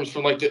uniforms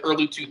from like the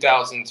early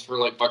 2000s for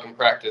like fucking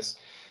practice.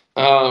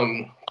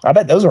 I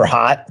bet those were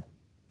hot.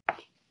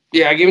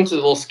 Yeah, I gave them to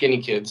the little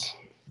skinny kids.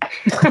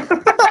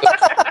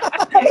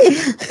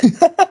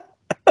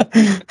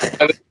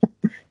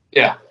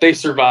 Yeah, they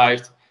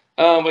survived.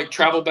 Like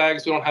travel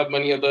bags, we don't have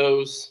many of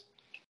those.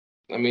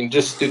 I mean,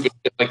 just stupid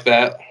shit like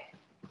that.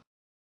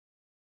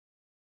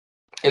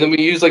 And then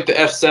we use like the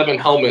F7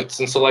 helmets,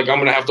 and so like I'm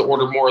gonna have to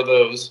order more of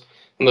those.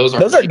 And those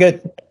are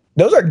good.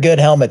 Those are good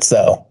helmets,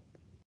 though.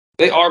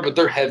 They are, but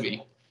they're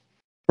heavy.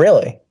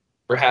 Really?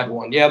 Or had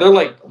one. Yeah, they're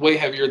like way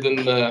heavier than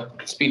the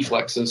Speed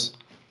Flexes.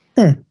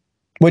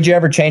 Would you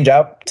ever change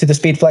out to the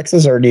Speed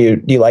Flexes, or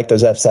do you like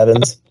those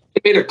F7s?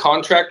 They made a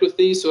contract with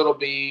these, so it'll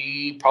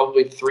be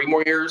probably 3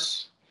 more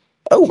years.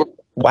 Oh,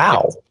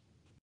 wow.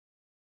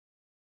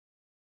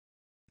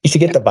 You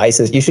should get the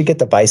Vices. You should get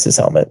the Vices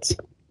helmets.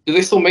 Do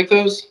they still make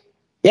those?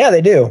 Yeah,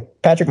 they do.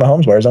 Patrick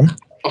Mahomes wears them.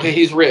 Okay,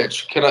 he's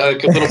rich. Can I?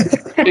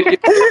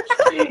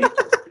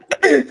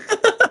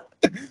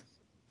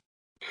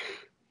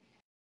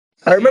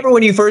 I remember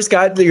when you first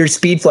got your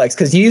Speed Flex,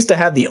 because you used to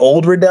have the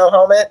old Riddell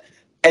helmet,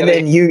 and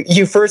then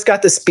you first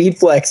got the Speed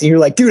Flex, and you're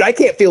like, dude, I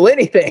can't feel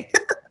anything.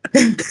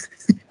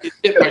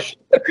 Hit my shit.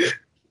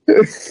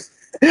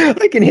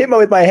 I can hit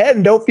with my head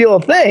and don't feel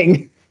a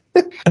thing.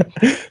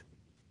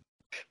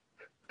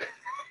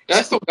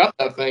 I still got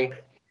that thing.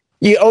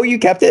 You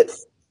kept it?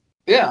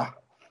 Yeah.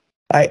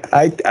 I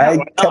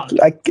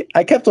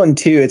kept one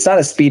too. It's not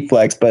a Speed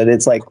Flex, but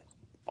it's like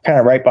kind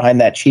of right behind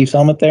that Chiefs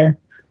helmet there.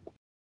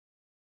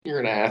 You're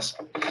an ass.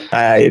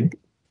 I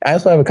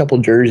also have a couple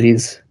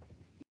jerseys.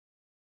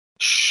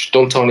 Shh,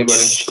 don't tell anybody.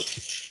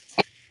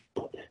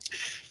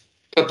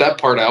 Cut that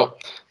part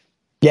out.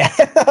 Yeah.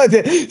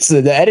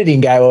 So the editing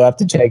guy will have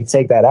to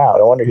take that out.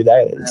 I wonder who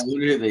that is. I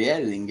wonder who the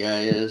editing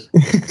guy is.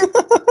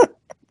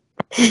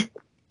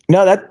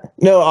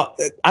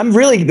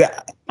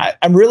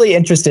 I'm really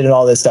interested in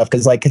all this stuff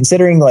because, like,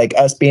 considering like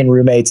us being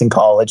roommates in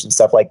college and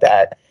stuff like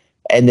that,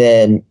 and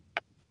then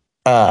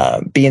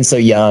being so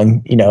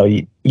young,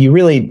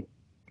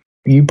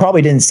 you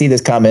probably didn't see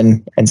this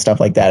coming and stuff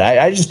like that.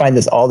 I just find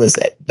all this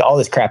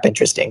crap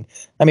interesting.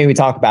 I mean, we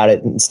talk about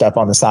it and stuff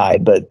on the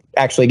side, but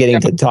actually getting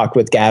to talk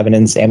with Gavin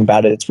and Sam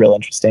about it, it's real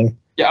interesting.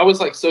 Yeah, I was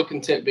like so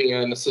content being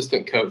an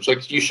assistant coach.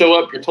 Like, you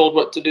show up, you're told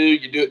what to do,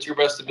 you do it to your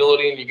best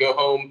ability, and you go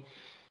home.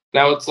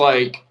 Now it's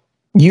like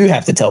you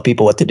have to tell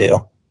people what to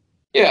do.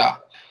 Yeah,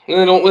 and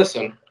they don't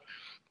listen.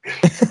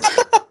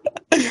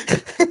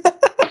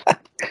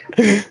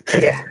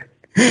 Yeah.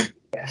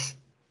 Yes.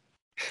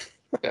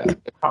 Yeah.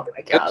 Oh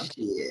my god.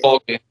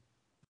 Okay.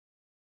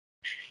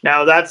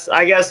 Now that's,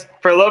 I guess,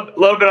 for a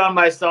little bit on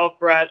myself,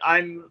 Brett.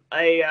 I'm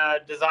a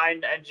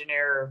design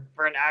engineer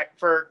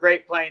for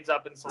Great Plains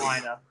up in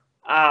Salina.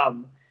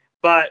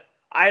 But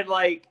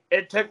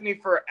it took me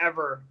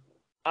forever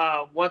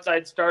once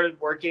I'd started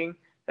working,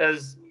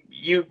 as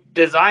you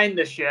design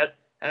the shit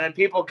and then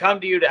people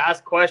come to you to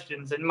ask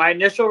questions, and my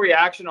initial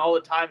reaction all the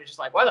time is just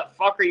like, why the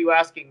fuck are you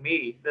asking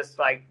me this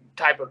like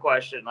type of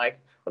question? Like,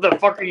 what the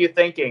fuck are you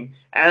thinking?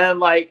 And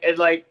then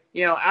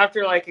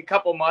after like a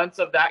couple months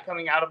of that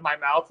coming out of my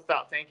mouth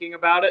without thinking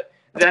about it,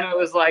 then it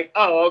was like,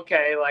 oh,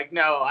 okay, like,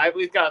 no, I at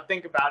least got to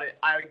think about it.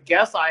 I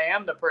guess I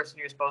am the person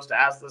you're supposed to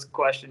ask this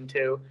question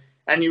to.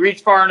 And you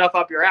reach far enough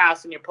up your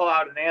ass and you pull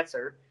out an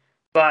answer.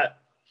 But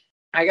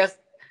I guess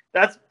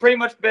that's pretty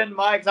much been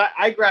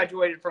I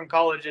graduated from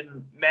college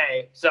in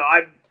May. So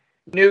I'm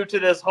new to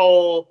this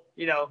whole,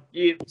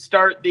 you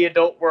start the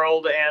adult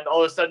world and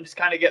all of a sudden just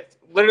kind of get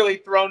literally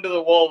thrown to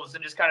the wolves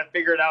and just kind of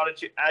figure it out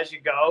as you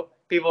go.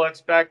 People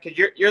expect, because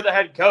you're the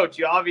head coach,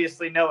 you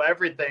obviously know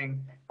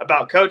everything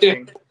about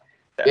coaching.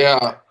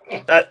 Yeah.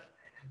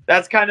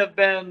 That's kind of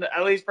been,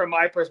 at least from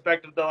my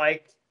perspective, the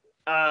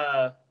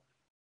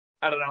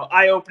I don't know,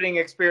 eye-opening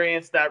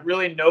experience that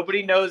really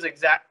nobody knows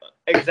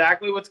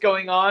exactly what's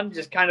going on.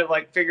 Just kind of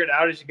like figure it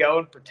out as you go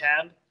and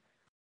pretend.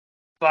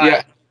 But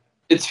yeah,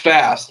 it's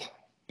fast.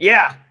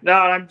 Yeah, no,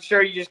 I'm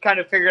sure you just kind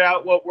of figured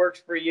out what works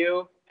for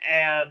you,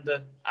 and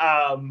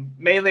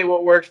mainly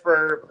what works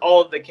for all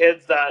of the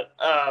kids that,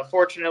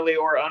 fortunately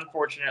or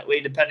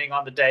unfortunately, depending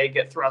on the day,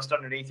 get thrust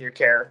underneath your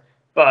care.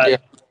 But yeah,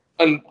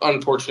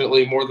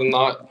 unfortunately, more than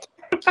not.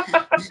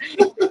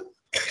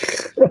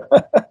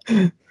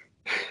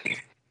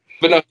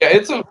 But no, yeah,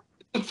 it's a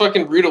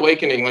fucking rude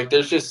awakening. Like,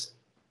 there's just,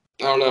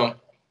 I don't know.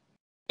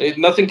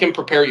 Nothing can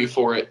prepare you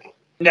for it.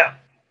 No,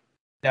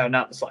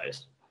 not the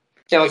slightest.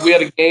 Yeah, like we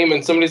had a game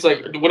and somebody's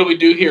like, what do we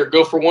do here?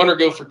 Go for one or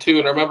go for two?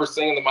 And I remember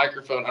saying in the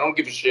microphone, I don't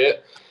give a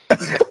shit.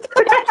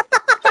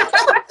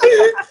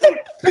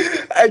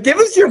 Give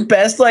us your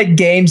best like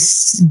game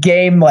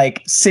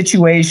like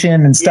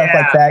situation and stuff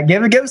like that.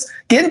 Get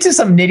into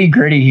some nitty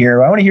gritty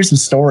here. I want to hear some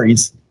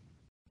stories.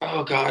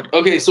 Oh God.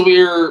 Okay, so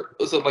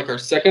was it like our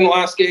second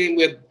last game?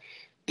 We had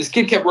this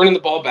kid kept running the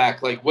ball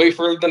back like way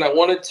further than I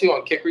wanted to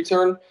on kick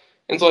return.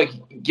 And so I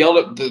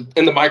yelled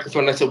in the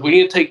microphone, and I said, we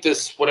need to take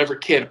this whatever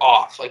kid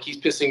off. Like, he's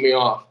pissing me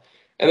off.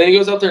 And then he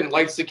goes out there and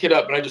lights the kid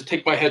up, and I just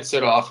take my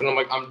headset off, and I'm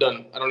like, I'm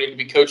done. I don't need to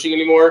be coaching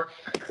anymore.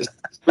 This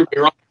proved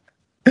me wrong.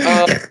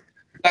 That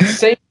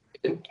same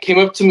kid came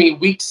up to me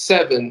week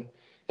 7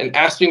 and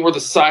asked me where the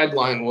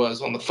sideline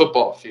was on the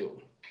football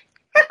field.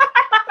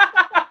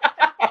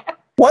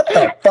 What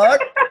the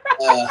fuck?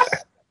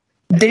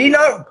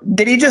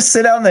 Did he just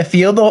sit out on the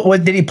field?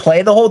 Did he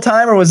play the whole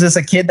time, or was this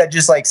a kid that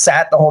just like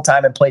sat the whole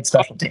time and played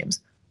special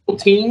teams?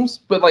 Teams,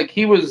 but like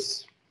he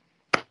was,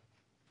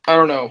 I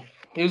don't know.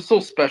 He was so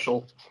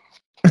special.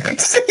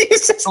 Like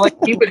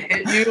he would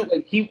hit you,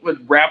 like he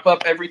would wrap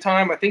up every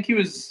time. I think he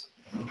was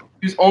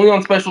only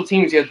on special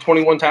teams. He had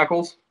 21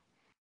 tackles.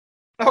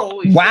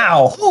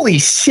 Holy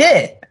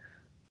shit!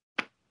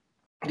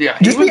 Yeah,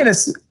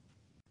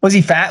 was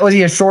he fat? Was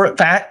he a short,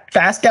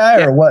 fast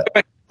guy, or what?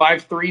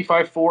 5'3",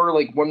 5'4",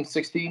 like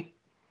 160.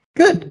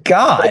 Good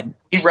God.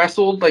 He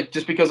wrestled, like,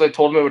 just because I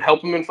told him it would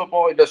help him in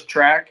football. He does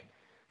track.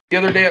 The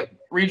other day at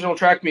regional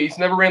track meet, he's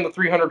never ran the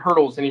 300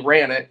 hurdles, and he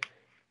ran it.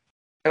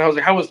 And I was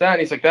like, how was that?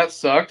 And he's like, that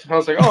sucked. And I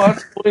was like, oh,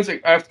 that's cool. He's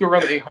like, I have to go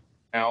run the 800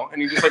 now. And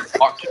he just, like,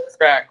 walked to the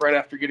track right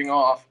after getting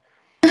off.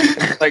 And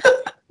it's like,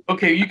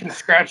 okay, you can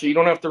scratch it. You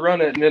don't have to run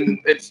it. And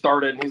then it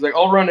started. And he's like,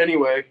 I'll run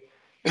anyway.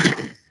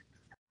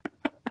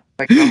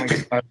 Like, oh, my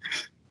God.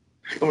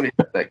 Somebody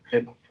hit that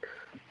kid.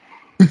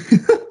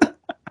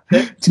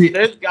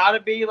 There's got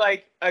to be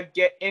like a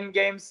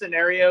in-game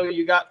scenario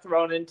you got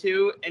thrown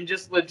into and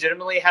just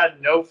legitimately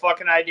had no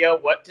fucking idea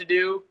what to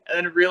do, and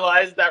then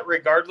realized that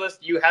regardless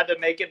you had to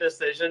make a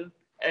decision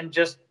and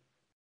just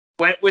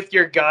went with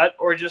your gut,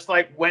 or just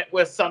like went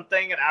with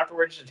something and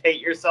afterwards just hate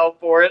yourself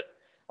for it.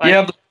 Like,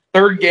 yeah, the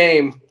third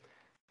game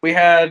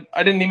I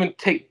didn't even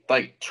take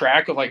like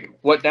track of like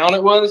what down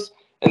it was,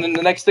 and then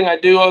the next thing I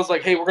do, I was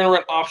like, hey, we're gonna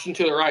run option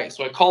to the right,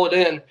 so I call it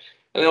in.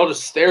 And they'll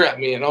just stare at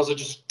me, and I was like,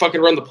 just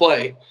fucking run the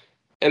play.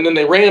 And then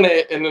they ran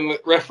it, and then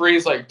the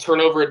referees, like, turn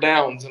over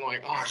downs. And I'm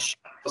like, oh, shit,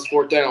 that's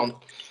 4th down.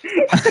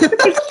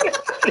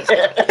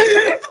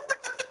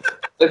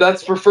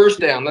 That's for first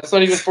down. That's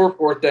not even for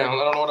 4th down.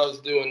 I don't know what I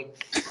was doing.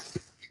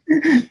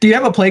 Do you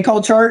have a play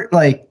call chart?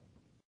 Like,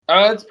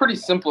 it's pretty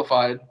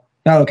simplified.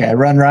 Oh, okay.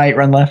 Run right,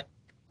 run left.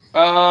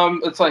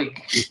 It's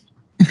like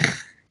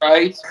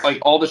right, like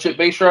all the shit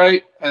base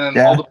right, and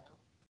then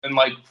and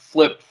like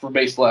flip for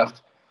base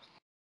left.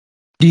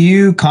 Do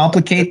you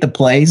complicate the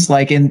plays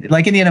like in the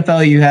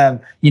NFL? You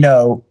have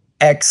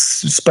X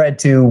spread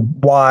to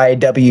Y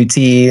WT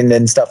and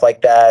then stuff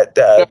like that.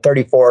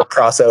 34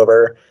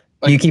 crossover.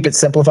 Do you keep it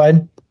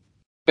simplified?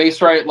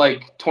 Base right,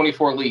 like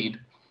 24 lead.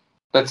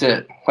 That's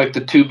it. Like the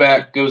 2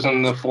 back goes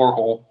in the 4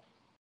 hole.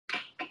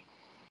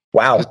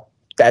 Wow,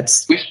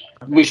 that's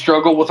we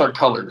struggle with our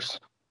colors.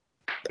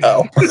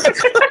 Oh,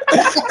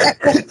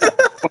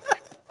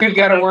 we've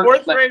got to work.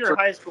 4th grade or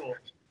high school?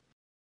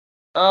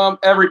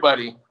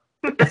 Everybody.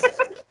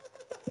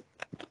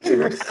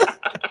 Do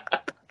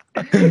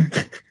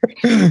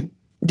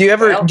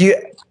you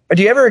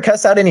Do you ever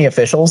cuss out any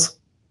officials?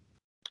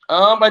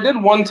 I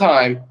did one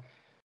time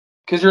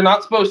because you're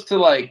not supposed to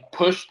like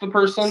push the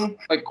person,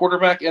 like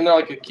quarterback, in there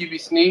like a QB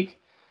sneak.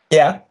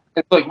 Yeah.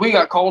 It's like we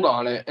got called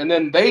on it, and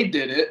then they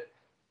did it,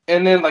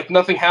 and then like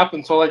nothing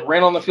happened. So I like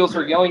ran on the field,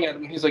 started yelling at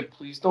him. He's like,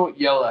 "Please don't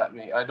yell at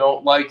me. I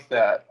don't like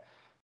that."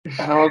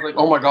 And I was like,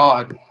 "Oh my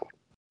god,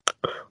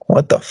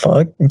 What the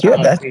fuck? Yeah,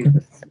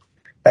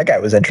 that guy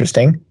was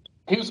interesting.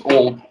 he was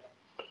old.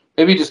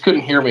 Maybe he just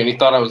couldn't hear me, and he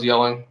thought I was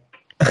yelling."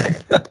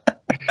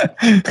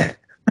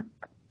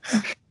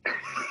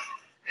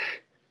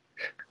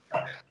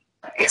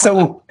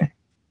 So,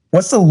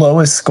 what's the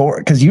lowest score?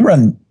 Because you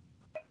run.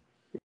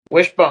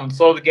 Wishbone,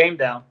 slow the game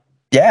down.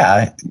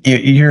 Yeah,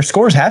 your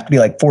scores have to be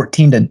like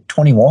 14 to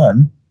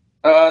 21.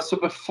 So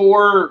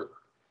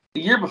the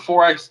year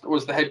before I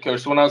was the head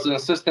coach, so when I was an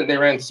assistant, they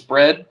ran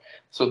spread,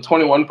 so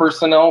 21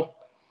 personnel,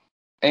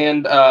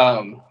 and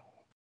oh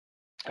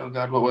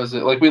god, what was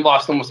it? Like we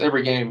lost almost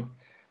every game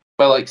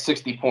by like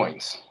 60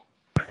 points,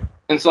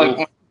 and so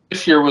like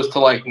this year was to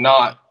like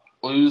not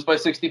lose by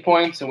 60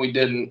 points, and we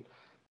didn't,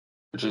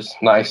 which is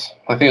nice.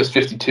 I think it was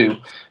 52.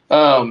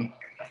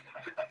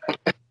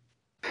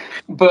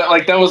 But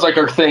like that was like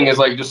our thing is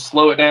like just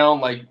slow it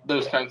down, like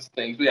those kinds of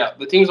things. But yeah,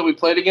 the teams that we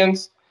played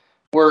against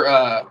were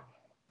I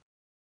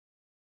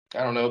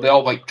don't know, they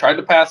all like tried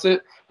to pass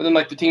it, but then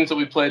like the teams that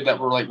we played that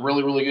were like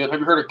really, really good. Have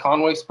you heard of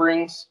Conway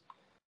Springs?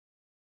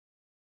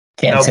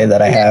 Can't say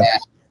that I have.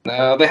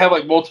 They have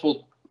like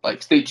multiple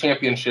like state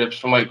championships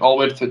from like all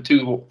the way to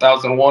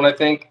 2001, I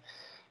think.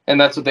 And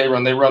that's what they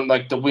run. They run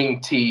like the wing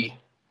T.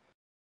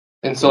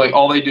 And so like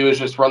all they do is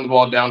just run the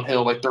ball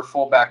downhill. Like their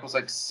fullback was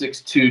like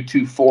 6'2",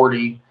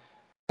 240.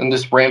 And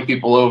just ran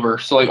people over.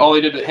 So like all they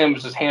did to him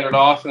was just hand it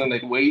off, and then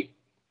they'd wait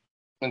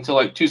until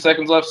like 2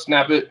 seconds left,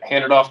 snap it,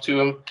 hand it off to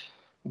him.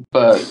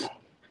 But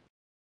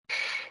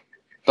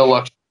the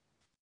luck.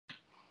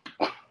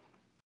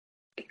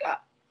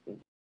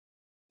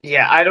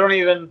 Yeah, I don't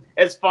even.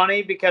 It's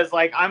funny because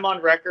like I'm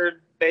on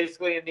record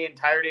basically in the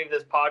entirety of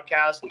this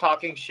podcast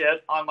talking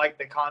shit on like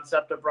the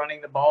concept of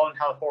running the ball and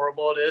how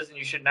horrible it is, and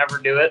you should never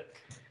do it.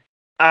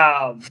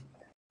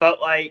 But,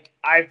 like,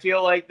 I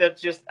feel like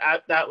that's just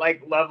at that,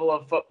 like, level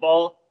of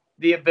football,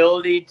 the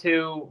ability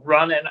to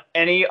run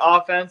any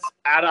offense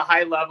at a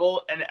high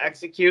level and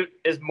execute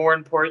is more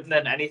important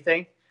than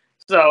anything.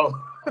 So,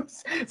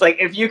 it's like,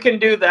 if you can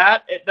do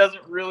that, it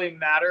doesn't really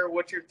matter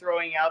what you're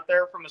throwing out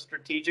there from a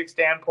strategic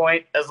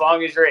standpoint, as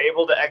long as you're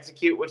able to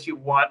execute what you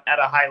want at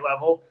a high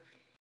level.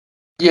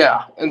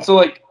 Yeah, and so,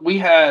 like, we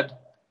had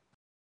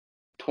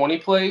 20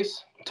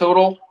 plays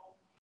total,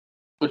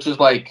 which is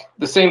like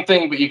the same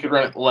thing, but you could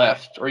run it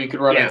left or you could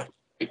run it.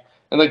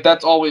 And like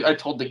that's always I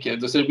told the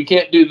kids. I said we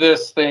can't do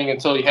this thing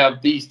until you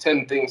have these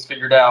 10 things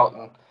figured out.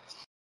 And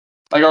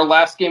like our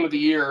last game of the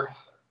year,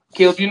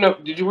 Caleb,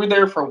 did you were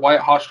there for Wyatt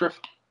Hostriff?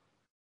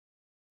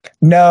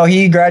 No,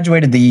 he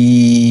graduated the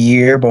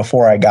year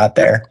before I got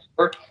there.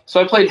 So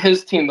I played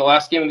his team the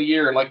last game of the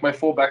year, and like my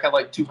fullback had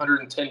like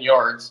 210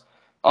 yards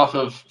off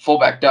of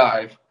fullback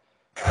dive.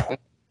 And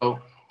so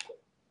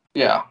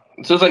yeah,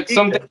 so it's like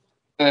something.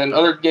 And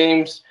other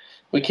games,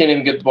 we can't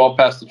even get the ball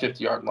past the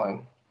 50-yard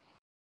line.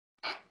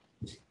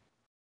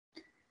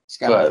 It's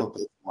got to flip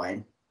of a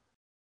coin.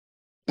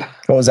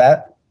 What was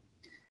that?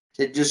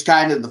 It just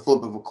kind of the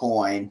flip of a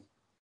coin.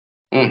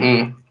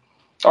 Mm-hmm.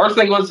 Our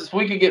thing was if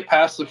we could get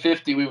past the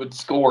 50, we would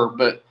score,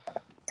 but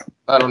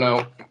I don't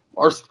know.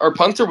 Our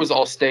punter was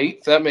all state,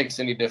 if that makes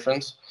any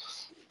difference.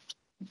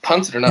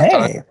 Punted enough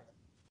time.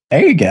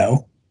 There you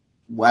go.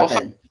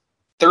 Weapon.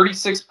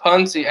 36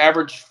 punts, he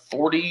averaged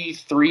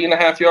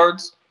 43.5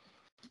 yards.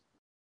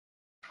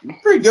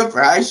 Pretty good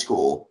for high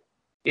school.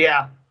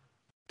 Yeah.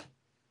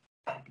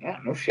 Yeah,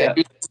 no shit.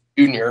 Yeah,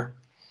 junior.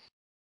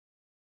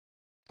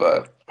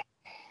 But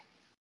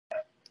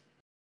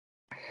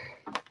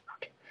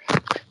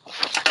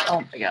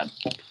oh my god.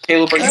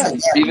 Caleb, are you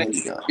breathing?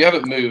 You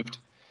haven't moved.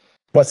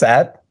 What's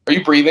that? Are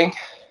you breathing?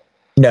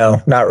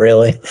 No, not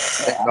really.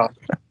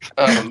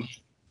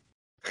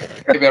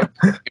 Maybe I'll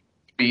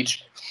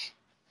speech.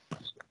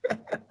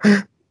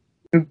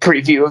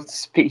 Preview of the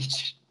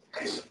speech.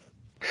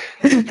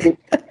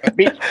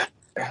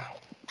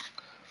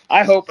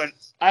 I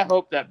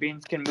hope that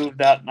Beans can move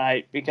that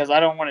night because I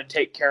don't want to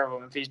take care of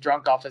him if he's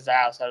drunk off his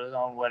ass at his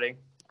own wedding.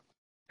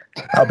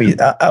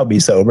 I'll be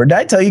sober. Did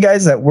I tell you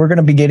guys that we're going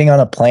to be getting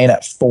on a plane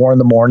at 4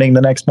 a.m.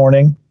 the next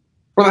morning?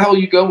 Where the hell are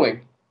you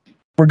going?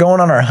 We're going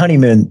on our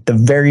honeymoon the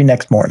very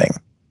next morning.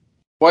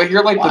 Well,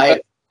 you're like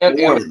the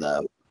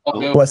though.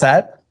 What's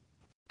that?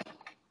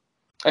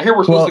 I hear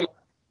we're supposed to go.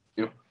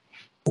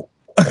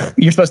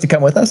 You're supposed to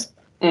come with us?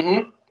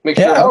 Mm-hmm. Make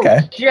sure. sure.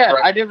 Okay. Yeah,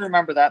 I did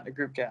remember that in the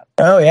group chat.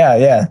 Oh,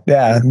 yeah.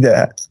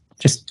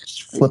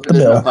 Just flip the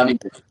bill.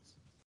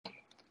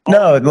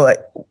 No, like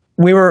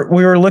we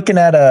were looking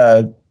at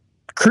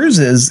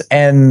cruises,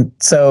 and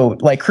so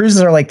like cruises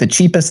are like the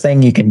cheapest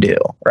thing you can do,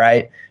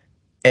 right?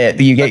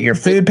 You get your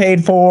food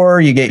paid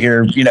for, you get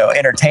your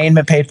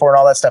entertainment paid for, and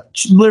all that stuff.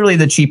 Literally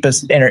the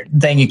cheapest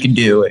thing you can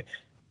do.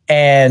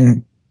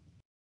 And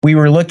we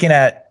were looking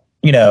at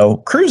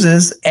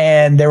cruises,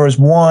 and there was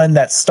one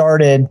that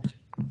started,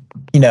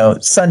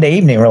 Sunday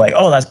evening. We're like,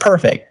 oh, that's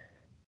perfect.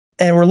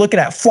 And we're looking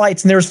at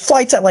flights, and there's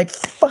flights at like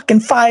fucking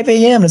 5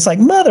 a.m. It's like,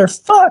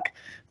 motherfuck.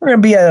 We're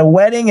going to be at a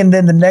wedding, and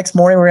then the next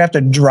morning we're going to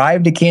have to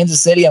drive to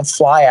Kansas City and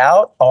fly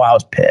out. Oh, I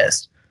was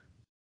pissed.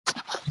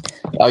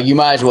 Oh, you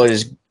might as well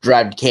just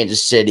drive to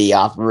Kansas City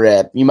off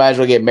rip. You might as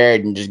well get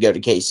married and just go to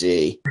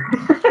KC.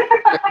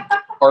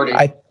 Party.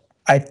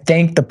 I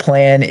think the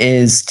plan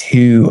is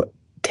to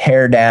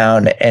tear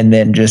down, and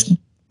then just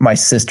my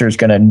sister's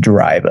going to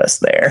drive us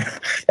there.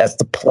 That's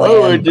the plan.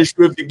 Oh, I just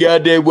ripped the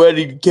goddamn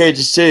wedding to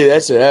Kansas City.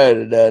 That's what I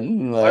would have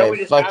done. Why don't we Like,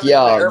 just fuck have it in the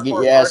y'all. Get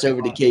airport your ass parking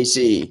over to lot?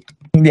 KC.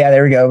 Yeah,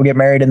 there we go. We'll get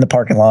married in the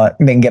parking lot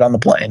and then get on the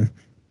plane.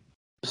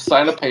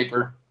 Sign a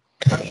paper.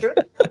 I'm sure.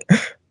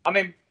 I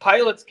mean,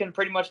 pilots can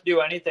pretty much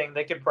do anything.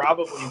 They could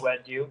probably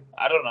wed you.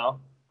 I don't know.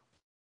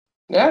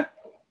 Yeah.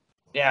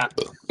 Yeah.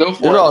 Go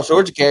for There's it. all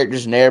sorts of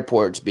characters in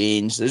airports,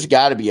 Beans. There's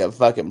got to be a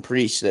fucking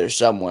priest there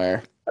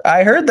somewhere.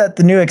 I heard that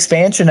the new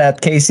expansion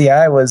at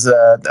KCI was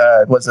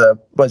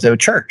a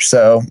church,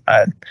 so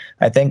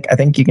I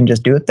think you can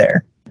just do it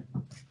there.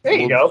 There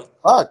you go.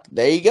 Fuck,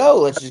 there you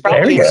go. Let's just go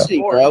There to we go.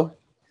 KC, bro.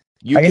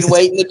 You I guess can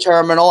wait in the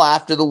terminal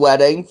after the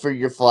wedding for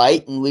your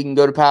flight, and we can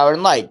go to Power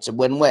and Light. It's a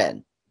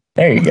win-win.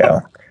 There you go.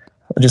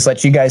 I'll just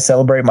let you guys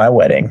celebrate my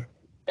wedding.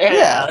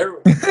 Yeah.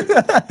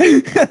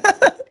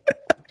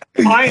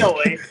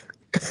 Finally.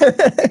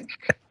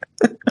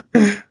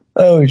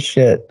 Oh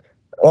shit.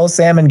 Well,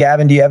 Sam and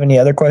Gavin, do you have any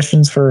other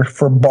questions for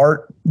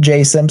Bart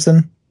J.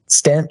 Simpson?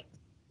 Stindt?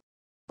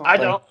 I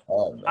don't.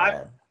 Oh,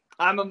 man.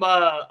 I'm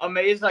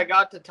amazed I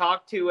got to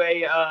talk to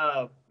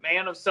a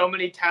man of so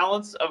many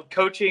talents of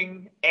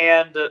coaching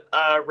and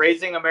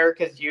raising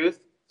America's youth.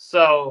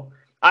 So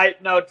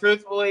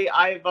truthfully,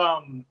 I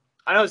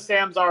know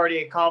Sam's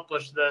already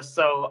accomplished this,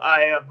 so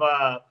I have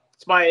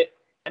it's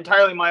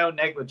entirely my own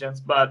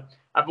negligence, but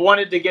I've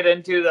wanted to get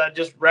into the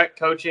just rec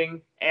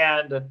coaching,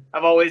 and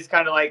I've always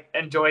kind of like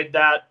enjoyed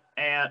that,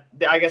 and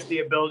I guess the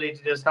ability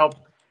to just help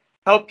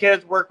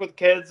kids, work with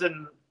kids,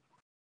 and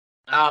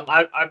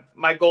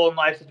my goal in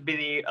life is to be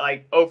the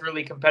like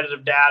overly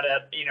competitive dad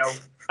at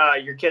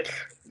your kids'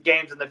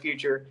 games in the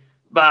future.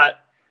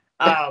 But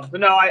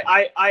no,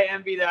 I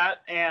envy that,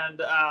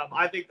 and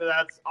I think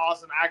that's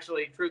awesome.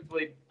 Actually,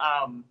 truthfully,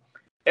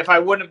 if I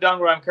wouldn't have done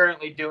what I'm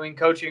currently doing,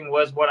 coaching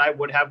was what I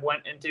would have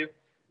went into.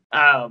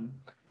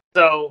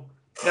 So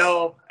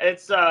no,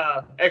 it's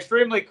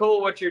extremely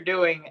cool what you're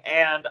doing,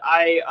 and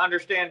I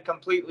understand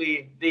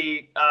completely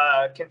the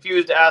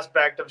confused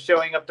aspect of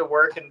showing up to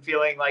work and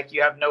feeling like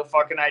you have no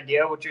fucking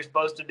idea what you're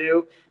supposed to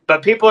do.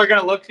 But people are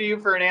going to look to you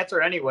for an answer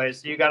anyway,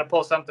 so you got to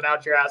pull something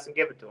out your ass and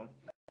give it to them.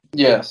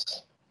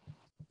 Yes.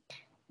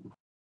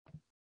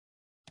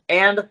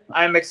 And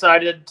I'm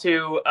excited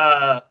to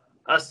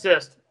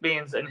assist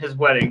Beans in his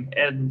wedding,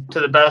 and to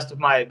the best of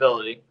my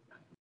ability.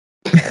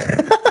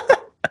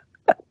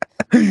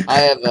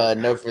 I have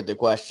no further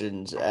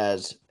questions.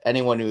 As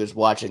anyone who is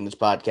watching this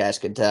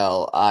podcast can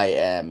tell, I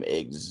am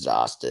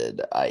exhausted.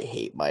 I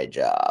hate my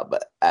job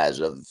as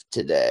of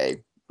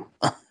today.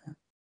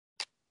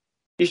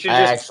 You should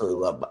I actually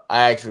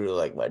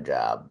like my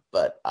job,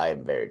 but I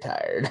am very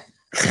tired.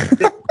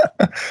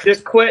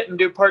 just quit and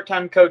do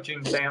part-time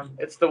coaching, Sam.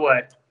 It's the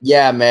way.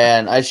 Yeah,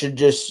 man, I should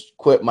just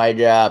quit my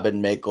job and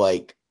make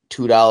like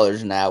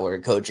 $2 an hour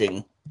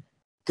coaching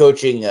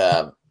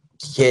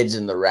kids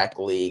in the rec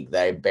league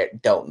that I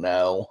don't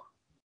know.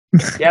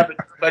 Yeah,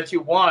 but you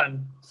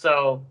won,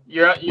 so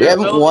you're We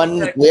haven't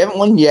won. We haven't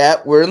won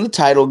yet. We're in the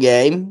title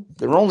game.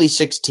 There are only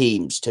 6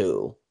 teams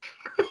too.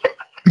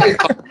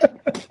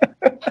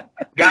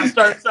 Got to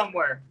start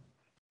somewhere.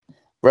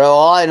 Bro,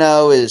 all I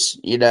know is,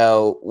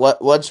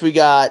 once we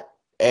got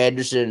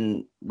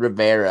Anderson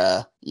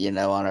Rivera, on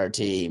our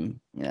team,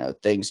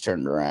 things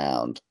turned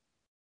around.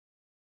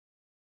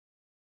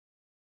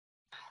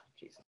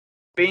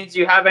 Beans,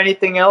 you have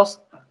anything else?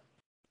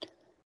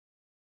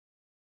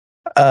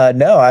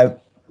 No, I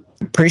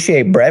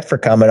appreciate Brett for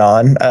coming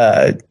on.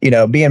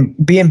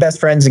 Being best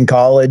friends in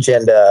college,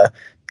 and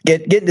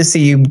getting to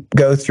see you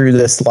go through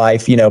this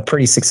life,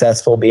 pretty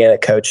successful, being a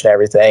coach and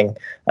everything.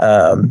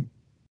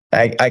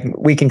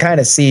 We can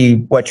kind of see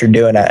what you're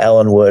doing at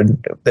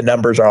Ellenwood. The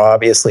numbers are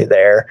obviously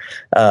there.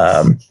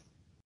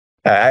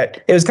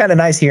 It was kind of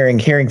nice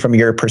hearing from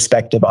your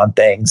perspective on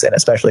things, and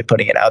especially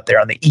putting it out there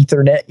on the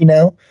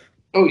Ethernet.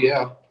 Oh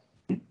yeah.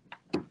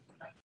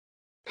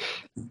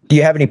 Do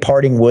you have any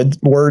parting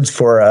words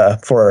for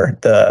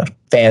the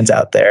fans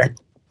out there?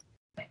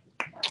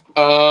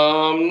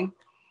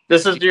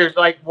 This is your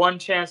one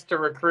chance to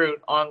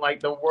recruit on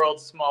the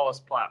world's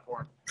smallest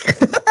platform.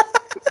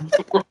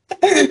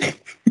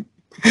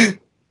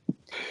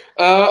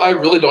 I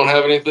really don't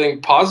have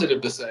anything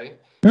positive to say.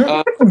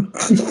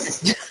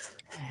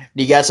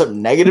 You got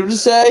something negative to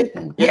say?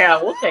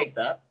 Yeah, we'll take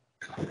that.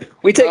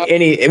 We take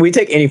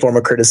any form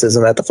of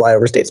criticism at the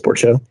Flyover State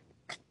Sports Show.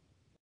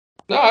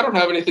 No, I don't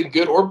have anything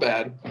good or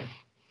bad.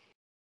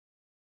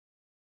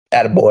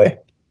 Attaboy.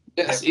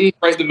 Yes, eat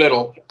right in the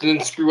middle.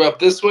 Didn't screw up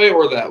this way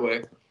or that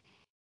way.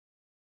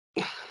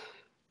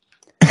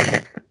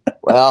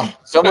 Well,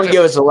 someone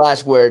give us the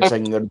last word so I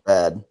can go to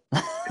bed.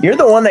 You're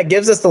the one that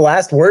gives us the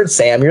last word,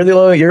 Sam. You're the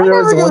one. You're I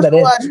never the give one us that the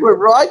is. last word,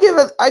 bro. I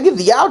give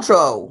the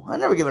outro. I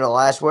never give it a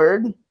last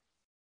word.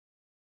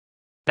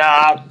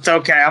 Nah, it's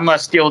okay. I'm gonna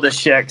steal this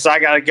shit because I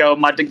gotta go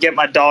get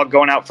my dog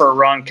going out for a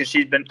run because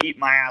she's been eating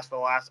my ass for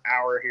the last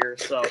hour here.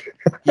 So,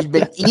 He's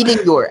been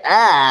eating your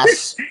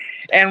ass.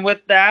 and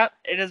with that,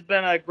 it has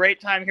been a great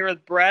time here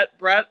with Brett.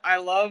 Brett, I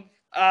love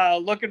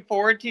looking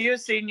forward to you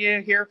seeing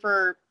you here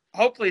for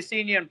hopefully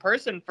seeing you in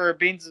person for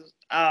Beans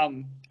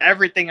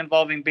everything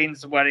involving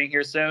Beans' wedding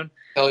here soon.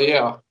 Hell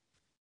yeah.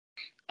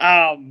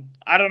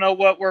 I don't know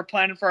what we're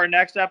planning for our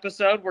next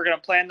episode. We're gonna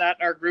plan that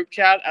in our group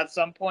chat at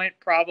some point,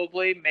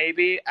 probably,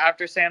 maybe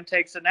after Sam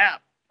takes a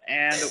nap.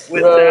 And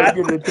with that,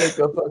 I'm gonna take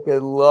a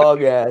fucking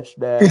long ass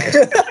nap.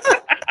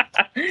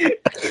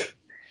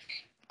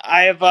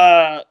 I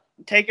have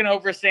taken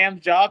over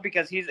Sam's job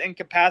because he's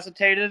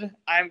incapacitated.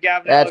 I'm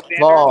Gavin That's Alexander.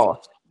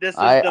 false. This is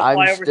the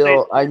Flyover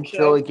State I'm Sports still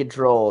Show. in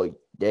control,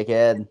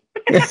 dickhead.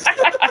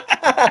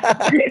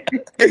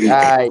 All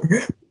right.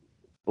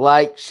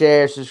 Like,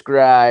 share,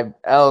 subscribe.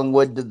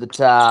 Ellenwood to the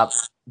top.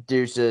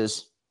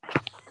 Deuces.